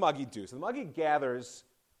what does the Maggid do? So the Maggid gathers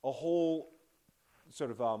a whole sort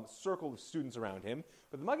of circle of students around him.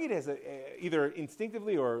 But the Maggid has either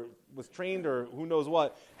instinctively or was trained or who knows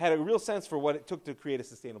what, had a real sense for what it took to create a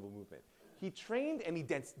sustainable movement. He trained and he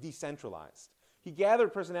decentralized. He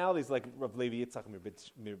gathered personalities like Rav Levi Yitzchak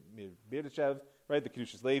Mirberditchev, right, the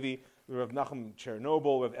Kedushas Levi, Rav Nachum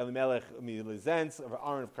Chernobyl, Rav Elimelech Milizens, Rav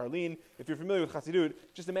Aaron of Karlin. If you're familiar with Chassidut,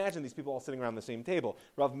 just imagine these people all sitting around the same table.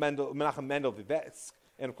 Rav Menachem Mendel Vivets,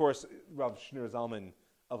 and of course Rav Shneur Zalman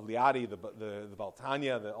of Liadi, the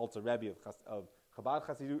Baltanya, the Alter Rebbe of Chabad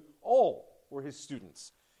Chassidut, all were his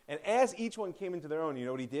students. And as each one came into their own, you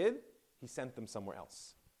know what he did? He sent them somewhere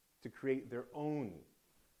else to create their own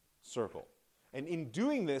circle. And in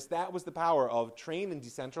doing this, that was the power of train and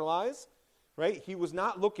decentralize, right? He was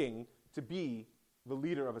not looking to be the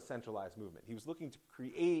leader of a centralized movement. He was looking to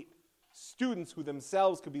create students who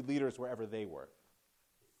themselves could be leaders wherever they were.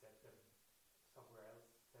 Sent them somewhere else,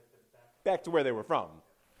 sent them Back to where they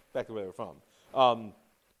were from.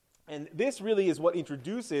 And this really is what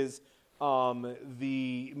introduces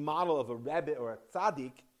the model of a Rebbe or a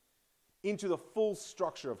Tzaddik into the full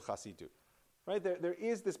structure of Chassidut. Right? There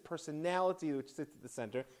is this personality which sits at the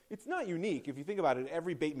center. It's not unique. If you think about it,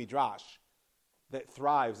 every Beit Midrash that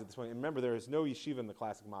thrives at this point, and remember, there is no yeshiva in the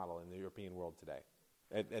classic model in the European world today.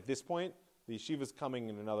 At this point, the yeshiva is coming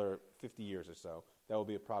in another 50 years or so. That will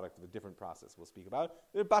be a product of a different process we'll speak about.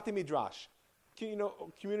 They're Bati Midrash.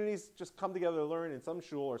 Communities just come together to learn in some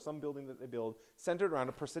shul or some building that they build, centered around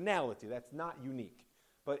a personality. That's not unique.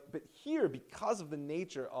 But here, because of the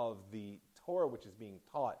nature of the Torah which is being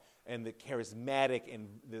taught, and the charismatic and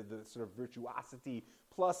the sort of virtuosity,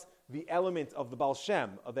 plus the element of the Baal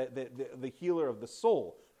Shem, of the healer of the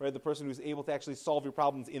soul, right? The person who's able to actually solve your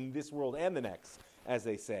problems in this world and the next, as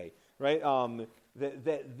they say, right?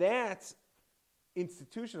 That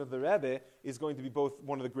institution of the Rebbe is going to be both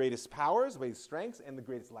one of the greatest powers, greatest strengths, and the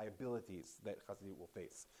greatest liabilities that Chassidut will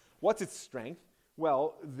face. What's its strength?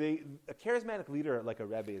 Well, a charismatic leader like a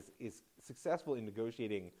Rebbe is successful in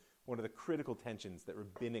negotiating one of the critical tensions that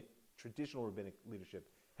traditional rabbinic leadership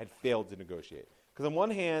had failed to negotiate. Because on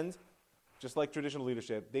one hand, just like traditional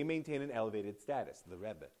leadership, they maintain an elevated status, the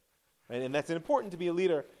Rebbe. Right? And that's important to be a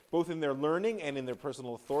leader, both in their learning and in their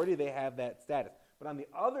personal authority, they have that status. But on the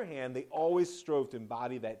other hand, they always strove to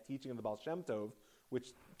embody that teaching of the Baal Shem Tov, which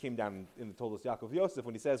came down in the Toldos Yaakov Yosef,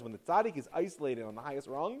 when he says, when the tzaddik is isolated on the highest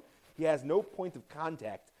rung, he has no point of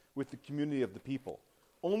contact with the community of the people.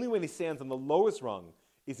 Only when he stands on the lowest rung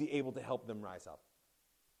is he able to help them rise up.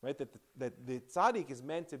 Right? That the tzaddik is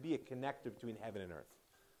meant to be a connector between heaven and earth.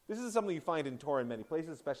 This is something you find in Torah in many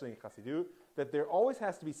places, especially in Chassidut, that there always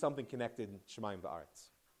has to be something connected in Shemayim v'Aretz.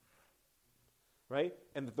 Right?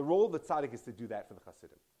 And that the role of the tzaddik is to do that for the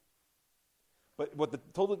Chassidim. But what the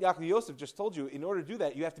Toldos Yaakov Yosef just told you, in order to do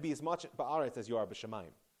that, you have to be as much ba'aretz as you are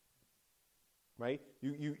b'Shemayim. Right?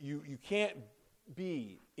 You can't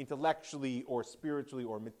be intellectually or spiritually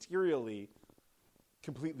or materially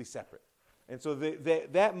completely separate. And so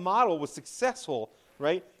that model was successful,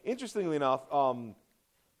 right? Interestingly enough,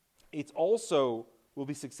 it also will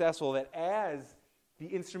be successful that as the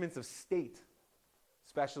instruments of state,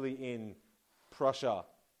 especially in Prussia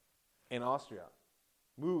and Austria,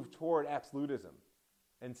 move toward absolutism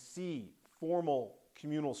and see formal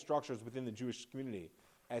communal structures within the Jewish community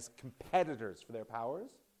as competitors for their powers,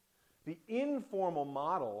 the informal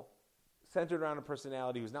model centered around a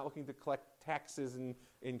personality who's not looking to collect taxes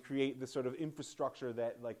and create the sort of infrastructure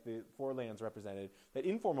that like the Four Lands represented, that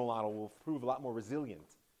informal model will prove a lot more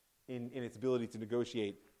resilient in its ability to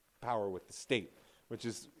negotiate power with the state, which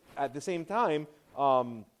is at the same time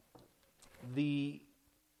the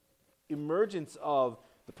emergence of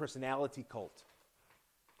the personality cult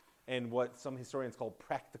and what some historians call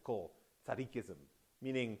practical tzaddikism,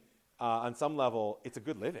 meaning on some level, it's a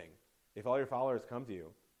good living. If all your followers come to you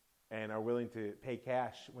and are willing to pay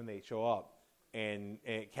cash when they show up, and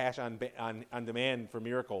cash on demand for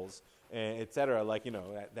miracles, et cetera,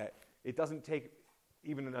 that it doesn't take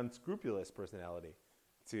even an unscrupulous personality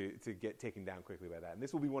to get taken down quickly by that. And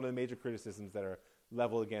this will be one of the major criticisms that are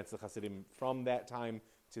leveled against the Hasidim from that time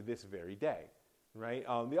to this very day, right?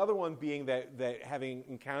 The other one being that having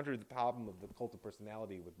encountered the problem of the cult of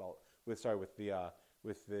personality with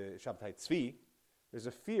the Shabtai Tzvi, there's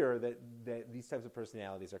a fear that these types of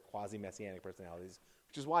personalities are quasi-messianic personalities,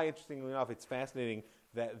 which is why, interestingly enough, it's fascinating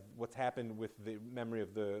that what's happened with the memory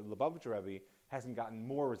of the Lubavitcher Rebbe hasn't gotten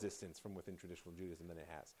more resistance from within traditional Judaism than it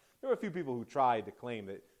has. There were a few people who tried to claim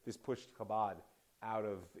that this pushed Chabad out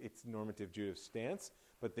of its normative Jewish stance,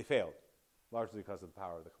 but they failed, largely because of the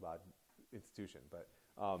power of the Chabad institution. But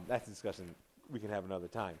that's a discussion we can have another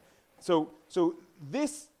time. So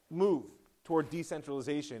this move toward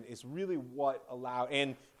decentralization is really what allowed,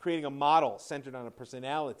 and creating a model centered on a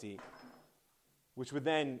personality, which would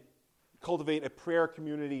then cultivate a prayer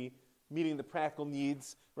community, meeting the practical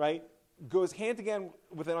needs, right? Goes hand in hand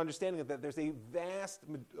with an understanding that there's a vast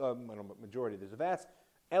majority, there's a vast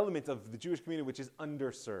element of the Jewish community which is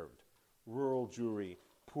underserved. Rural Jewry,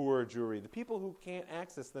 poor Jewry, the people who can't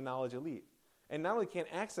access the knowledge elite. And not only can't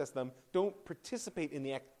access them, don't participate in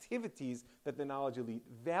the activities that the knowledge elite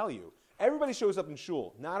value. Everybody shows up in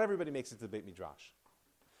shul. Not everybody makes it to the Beit Midrash.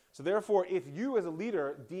 So therefore, if you as a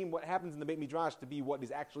leader deem what happens in the Beit Midrash to be what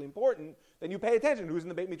is actually important, then you pay attention to who's in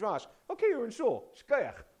the Beit Midrash. Okay, you're in shul.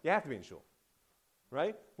 Shkoyach. You have to be in shul.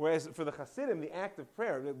 Right? Whereas for the Hasidim, the act of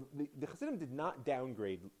prayer, the Hasidim did not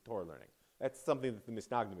downgrade Torah learning. That's something that the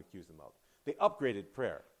Misnagdim accused them of. They upgraded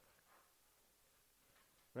prayer.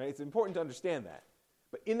 Right? It's important to understand that.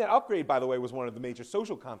 But in that upgrade, by the way, was one of the major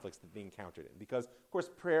social conflicts that they encountered in. Because, of course,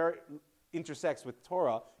 prayer intersects with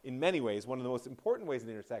Torah in many ways. One of the most important ways it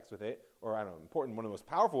intersects with it, or one of the most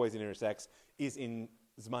powerful ways it intersects, is in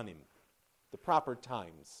Zmanim, the proper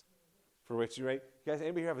times for which you, right? You guys,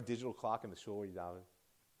 anybody here have a digital clock in the shul where you daven?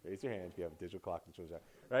 Raise your hand if you have a digital clock in the shul.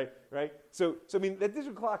 Right? So I mean, that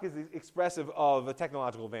digital clock is expressive of a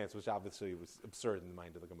technological advance, which obviously was absurd in the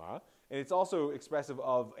mind of the Gemara. And it's also expressive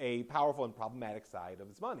of a powerful and problematic side of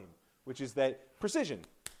Zmanim, which is that precision.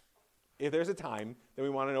 If there's a time, then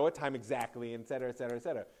we want to know what time exactly, et cetera, et cetera, et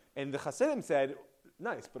cetera. And the Hasidim said,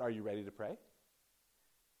 nice, but are you ready to pray?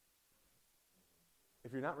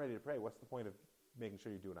 If you're not ready to pray, what's the point of making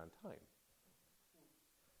sure you do it on time?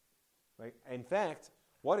 Right? In fact,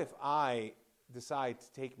 what if I decide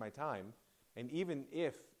to take my time, and even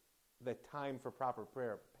if the time for proper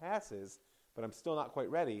prayer passes, but I'm still not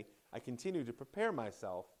quite ready, I continue to prepare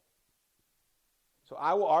myself. So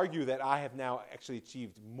I will argue that I have now actually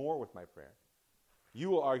achieved more with my prayer. You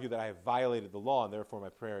will argue that I have violated the law, and therefore my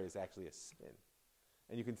prayer is actually a sin.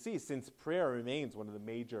 And you can see, since prayer remains one of the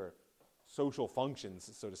major social functions,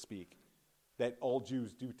 so to speak, that all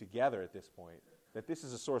Jews do together at this point, that this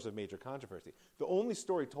is a source of major controversy. The only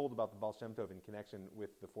story told about the Baal Shem Tov in connection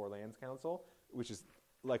with the Four Lands Council, which is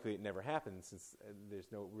likely it never happened since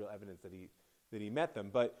there's no real evidence that he met them,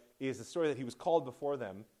 but is the story that he was called before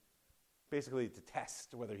them basically to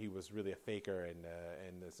test whether he was really a faker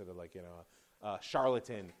and a sort of like, a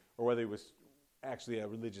charlatan, or whether he was actually a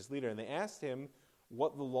religious leader. And they asked him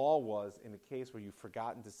what the law was in a case where you've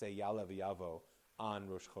forgotten to say Ya'aleh V'Yavo on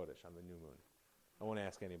Rosh Chodesh, on the new moon. I won't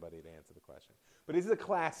ask anybody to answer the question. But this is a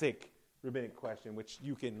classic rabbinic question which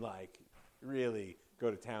you can really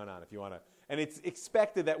go to town on if you want to. And it's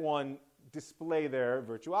expected that one display their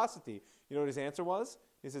virtuosity. You know what his answer was?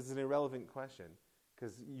 He says it's an irrelevant question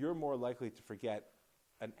because you're more likely to forget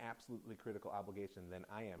an absolutely critical obligation than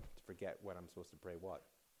I am to forget when I'm supposed to pray what.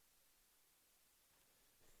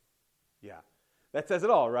 Yeah. That says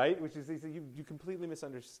it all, right? Which is, you completely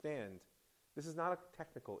misunderstand. This is not a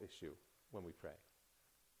technical issue when we pray.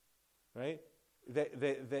 Right?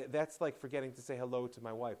 That's like forgetting to say hello to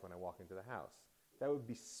my wife when I walk into the house. That would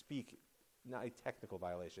bespeak not a technical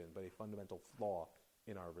violation, but a fundamental flaw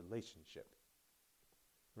in our relationship.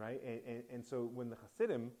 Right? And so when the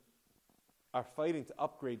Hasidim are fighting to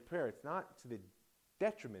upgrade prayer, it's not to the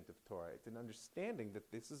detriment of Torah. It's an understanding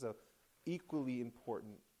that this is an equally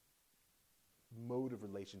important mode of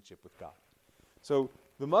relationship with God. So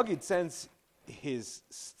the Maggid sends his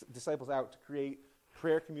disciples out to create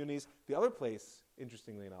prayer communities. The other place,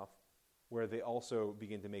 interestingly enough, where they also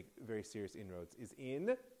begin to make very serious inroads is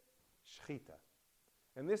in Shechita.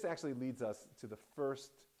 And this actually leads us to the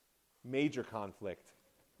first major conflict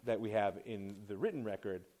that we have in the written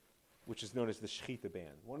record, which is known as the Shechita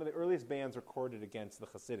ban. One of the earliest bans recorded against the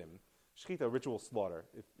Hasidim. Shechita, ritual slaughter,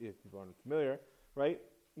 if you aren't familiar, right?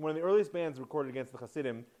 one of the earliest bans recorded against the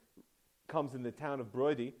Hasidim comes in the town of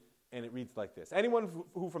Brody, and it reads like this. Anyone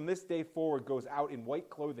who from this day forward goes out in white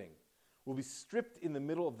clothing will be stripped in the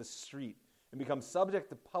middle of the street and become subject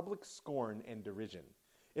to public scorn and derision.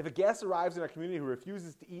 If a guest arrives in our community who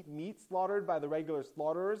refuses to eat meat slaughtered by the regular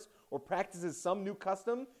slaughterers or practices some new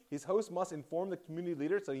custom, his host must inform the community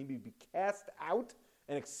leader so he may be cast out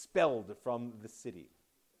and expelled from the city.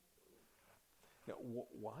 Now,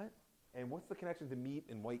 what? And what's the connection to meat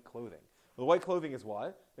and white clothing? Well, the white clothing is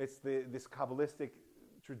what? It's this Kabbalistic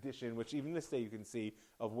tradition, which even this day you can see,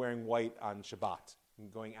 of wearing white on Shabbat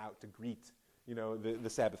and going out to greet the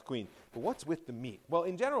Sabbath queen. But what's with the meat? Well,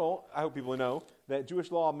 in general, I hope people know that Jewish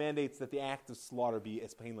law mandates that the act of slaughter be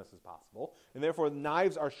as painless as possible, and therefore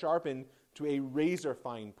knives are sharpened to a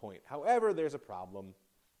razor-fine point. However, there's a problem.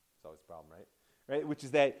 It's always a problem, right? Which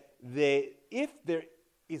is that if there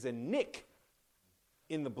is a nick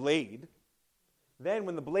in the blade, then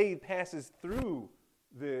when the blade passes through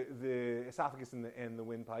the esophagus and the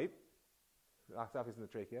windpipe, the esophagus and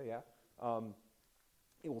the trachea,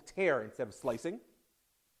 it will tear instead of slicing,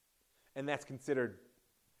 and that's considered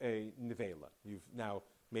a nevela. You've now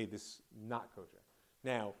made this not kosher.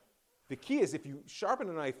 Now, the key is if you sharpen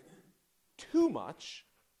a knife too much,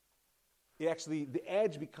 the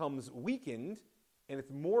edge becomes weakened, and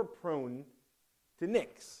it's more prone to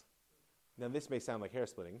nicks. Now, this may sound like hair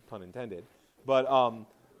splitting, pun intended, but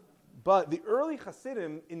the early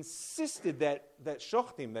Hasidim insisted that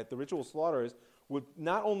shochtim, that the ritual slaughterers, would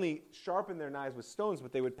not only sharpen their knives with stones,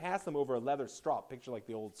 but they would pass them over a leather strop, picture like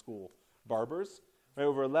the old school barbers, right,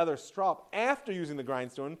 over a leather strop after using the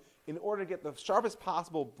grindstone in order to get the sharpest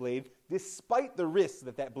possible blade, despite the risk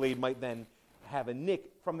that blade might then have a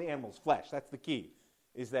nick from the animal's flesh. That's the key,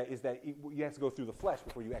 is that you have to go through the flesh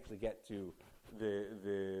before you actually get to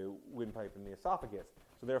the windpipe and the esophagus.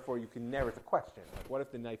 So therefore, it's a question. Like, what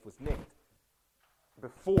if the knife was nicked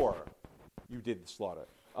before you did the slaughter?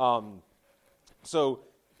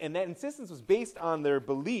 And that insistence was based on their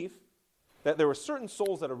belief that there were certain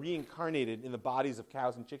souls that are reincarnated in the bodies of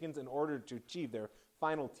cows and chickens in order to achieve their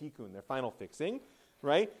final tikkun, their final fixing,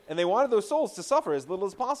 right? And they wanted those souls to suffer as little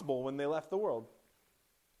as possible when they left the world,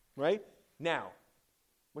 right? Now,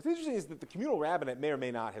 what's interesting is that the communal rabbinate may or may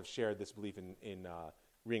not have shared this belief in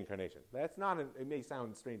reincarnation. That's not. It may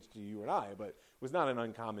sound strange to you and I, but it was not an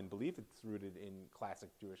uncommon belief. It's rooted in classic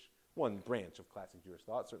Jewish, one branch of classic Jewish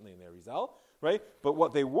thought, certainly in the Arizal, right? But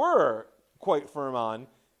what they were quite firm on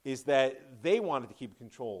is that they wanted to keep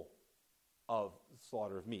control of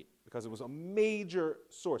slaughter of meat because it was a major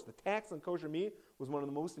source. The tax on kosher meat was one of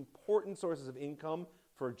the most important sources of income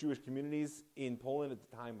for Jewish communities in Poland at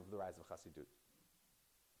the time of the rise of Hasidut.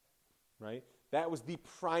 Right? That was the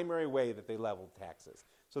primary way that they leveled taxes.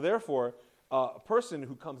 So therefore, a person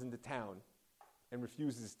who comes into town and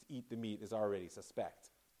refuses to eat the meat is already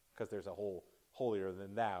suspect because there's a whole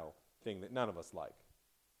holier-than-thou thing that none of us like.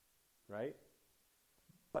 Right?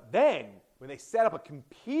 But then, when they set up a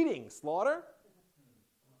competing slaughter,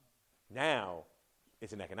 now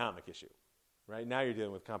it's an economic issue. Right? Now you're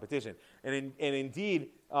dealing with competition. And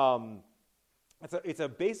indeed, it's a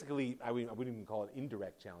basically, I wouldn't even call it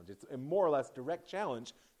indirect challenge. It's a more or less direct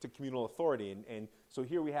challenge to communal authority. And so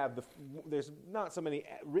here we have, there's not so many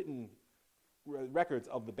written records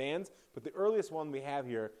of the bans, but the earliest one we have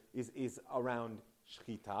here is around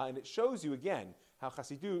Shechita. And it shows you, again, how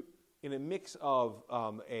Hasidut, in a mix of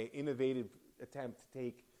an innovative attempt to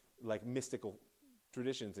take like mystical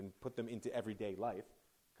traditions and put them into everyday life,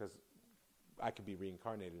 because I could be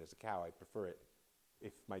reincarnated as a cow. I'd prefer it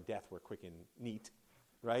if my death were quick and neat,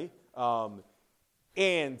 right?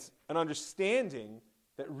 And an understanding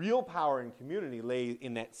that real power in community lay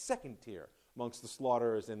in that second tier amongst the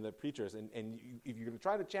slaughterers and the preachers. And if you're going to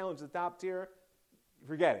try to challenge the top tier,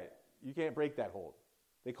 forget it. You can't break that hold.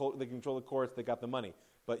 They control the courts, they got the money.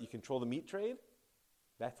 But you control the meat trade,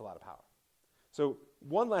 that's a lot of power. So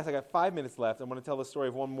I got 5 minutes left. I want to tell the story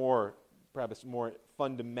of one more, perhaps more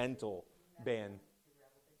fundamental ban.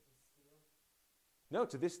 No,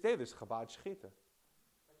 to this day, there's Chabad Shechita.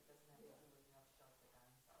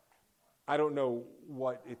 I don't know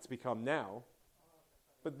what it's become now.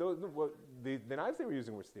 But the knives they were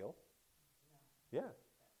using were steel. Yeah.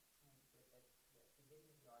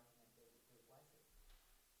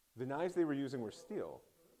 The knives they were using were steel.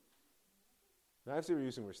 Knives they were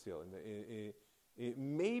using were steel.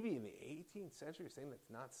 Maybe in the 18th century, you're saying that's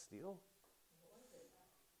not steel?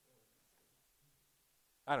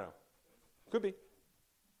 I don't know. Could be.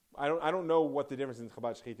 I don't know what the difference in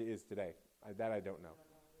Chabad Shechita is today. That I don't know.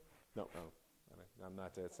 No. I'm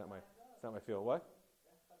not. It's not my field. What?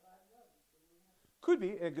 Could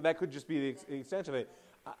be. That could just be the extension of it.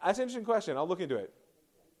 That's an interesting question. I'll look into it.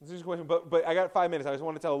 It's an interesting question, but I got 5 minutes. I just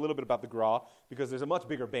want to tell a little bit about the Gra, because there's a much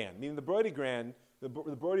bigger band. Meaning the Brody Grand, the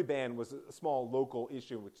Brody band was a small local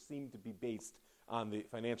issue which seemed to be based on the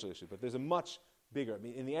financial issue, but there's a much bigger. I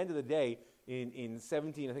mean, in the end of the day, in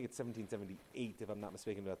 1778, if I'm not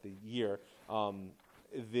mistaken about the year,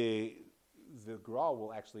 the Gra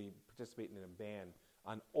will actually participate in a ban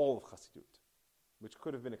on all of Chassidut, which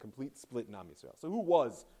could have been a complete split in Am Yisrael. So who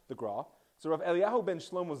was the Gra? So Rav Eliyahu ben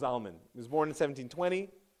Shlomo Zalman. He was born in 1720,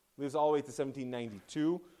 lives all the way to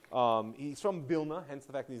 1792. He's from Vilna, hence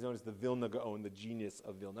the fact that he's known as the Vilna Gaon, the genius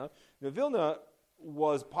of Vilna. Now, Vilna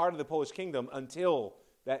was part of the Polish kingdom until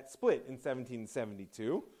that split in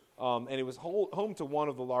 1772, and it was home to one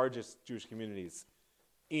of the largest Jewish communities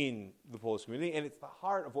in the Polish community, and it's the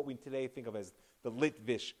heart of what we today think of as the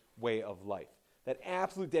Litvish way of life. That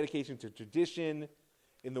absolute dedication to tradition,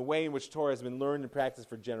 in the way in which Torah has been learned and practiced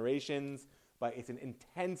for generations, but it's an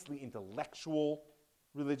intensely intellectual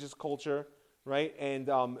religious culture, right? And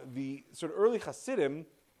the sort of early Hasidim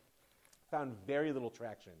found very little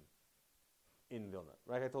traction in Vilna.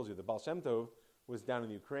 Right? I told you, the Baal Shem Tov was down in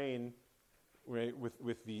the Ukraine, right,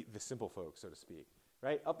 with the simple folks, so to speak.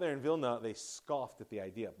 Right? Up there in Vilna, they scoffed at the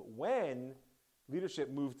idea. But when leadership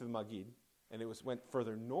moved to the Magid, and it went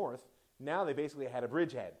further north, now they basically had a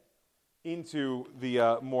bridgehead into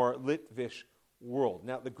the more Litvish world.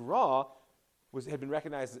 Now, the Gra had been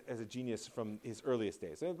recognized as a genius from his earliest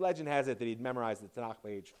days. So legend has it that he'd memorized the Tanakh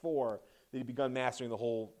by age 4, that he'd begun mastering the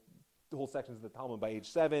whole sections of the Talmud by age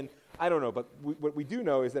 7. I don't know, but what we do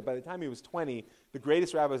know is that by the time he was 20, the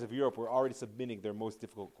greatest rabbis of Europe were already submitting their most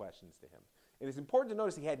difficult questions to him. And it's important to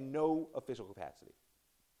notice he had no official capacity.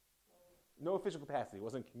 No official capacity. He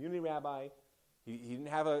wasn't a community rabbi. He didn't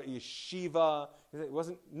have a yeshiva. It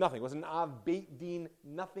wasn't nothing. It wasn't an Av Beit Din.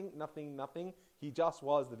 Nothing. He just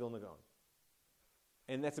was the Vilna Gaon.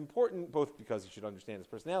 And that's important both because you should understand his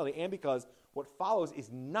personality and because what follows is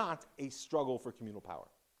not a struggle for communal power.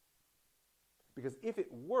 Because if it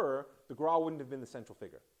were, the Gra wouldn't have been the central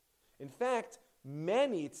figure. In fact,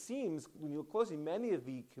 it seems, when you look closely, many of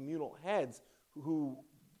the communal heads who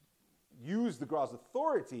used the Gra's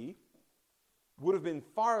authority would have been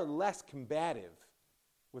far less combative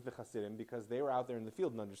with the Hasidim because they were out there in the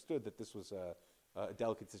field and understood that this was a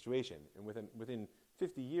delicate situation. And within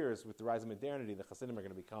 50 years, with the rise of modernity, the Hasidim are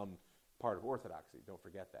going to become part of Orthodoxy. Don't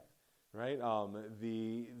forget that, right?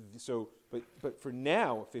 But for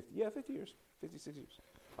now, 50 years, 56 years.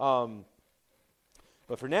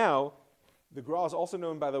 But for now, the Gra is also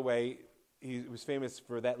known, by the way, he was famous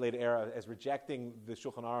for that late era as rejecting the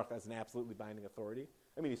Shulchan Aruch as an absolutely binding authority.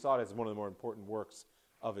 I mean, he saw it as one of the more important works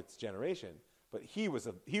of its generation, but he was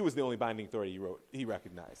the only binding authority he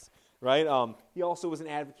recognized, right? He also was an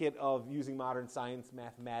advocate of using modern science,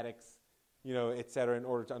 mathematics, et cetera, in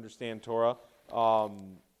order to understand Torah.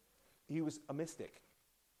 He was a mystic.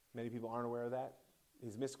 Many people aren't aware of that.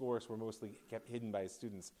 His mystical works were mostly kept hidden by his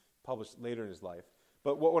students, published later in his life.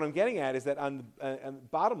 But what I'm getting at is that on the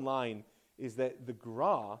bottom line is that the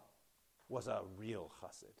Gra was a real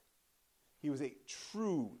chassid. He was a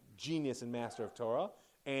true genius and master of Torah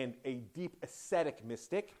and a deep ascetic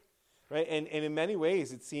mystic, right? And in many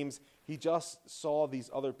ways, it seems he just saw these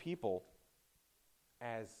other people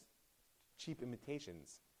as cheap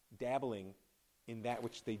imitations, dabbling in that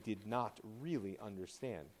which they did not really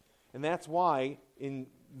understand. And that's why in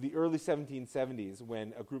the early 1770s,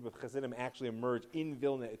 when a group of Hasidim actually emerged in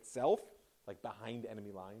Vilna itself, like behind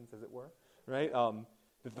enemy lines, as it were, right,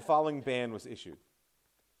 that the following ban was issued.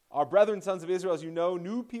 Our brethren, sons of Israel, as you know,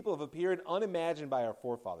 new people have appeared unimagined by our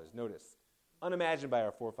forefathers. Notice, unimagined by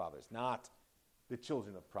our forefathers, not the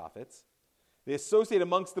children of prophets. They associate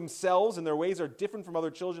amongst themselves, and their ways are different from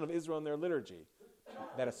other children of Israel in their liturgy.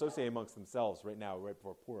 That associate amongst themselves right now, right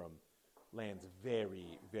before Purim, lands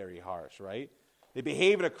very, very harsh, right? They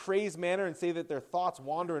behave in a crazed manner and say that their thoughts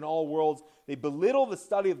wander in all worlds. They belittle the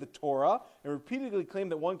study of the Torah and repeatedly claim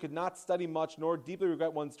that one could not study much nor deeply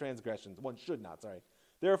regret one's transgressions. One should not, sorry.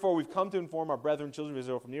 Therefore, we've come to inform our brethren, children of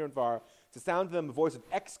Israel from near and far, to sound to them the voice of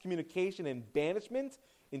excommunication and banishment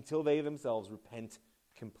until they themselves repent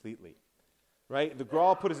completely. Right? The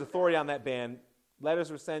Gra put his authority on that ban.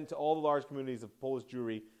 Letters were sent to all the large communities of Polish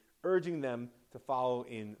Jewry, urging them to follow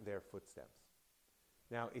in their footsteps.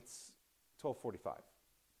 Now, it's 12:45,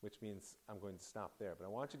 which means I'm going to stop there. But I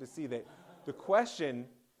want you to see that the question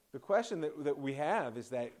that we have is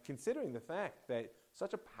that, considering the fact that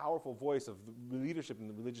such a powerful voice of the leadership in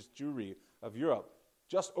the religious Jewry of Europe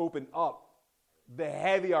just opened up the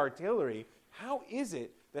heavy artillery, how is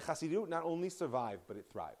it that Chassidut not only survived, but it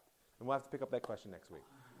thrived? And we'll have to pick up that question next week.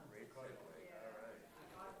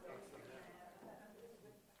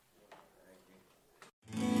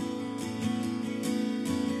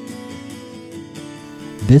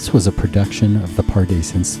 This was a production of the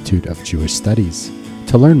Pardes Institute of Jewish Studies.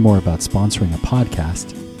 To learn more about sponsoring a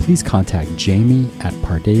podcast, please contact Jamie at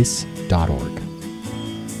pardes.org.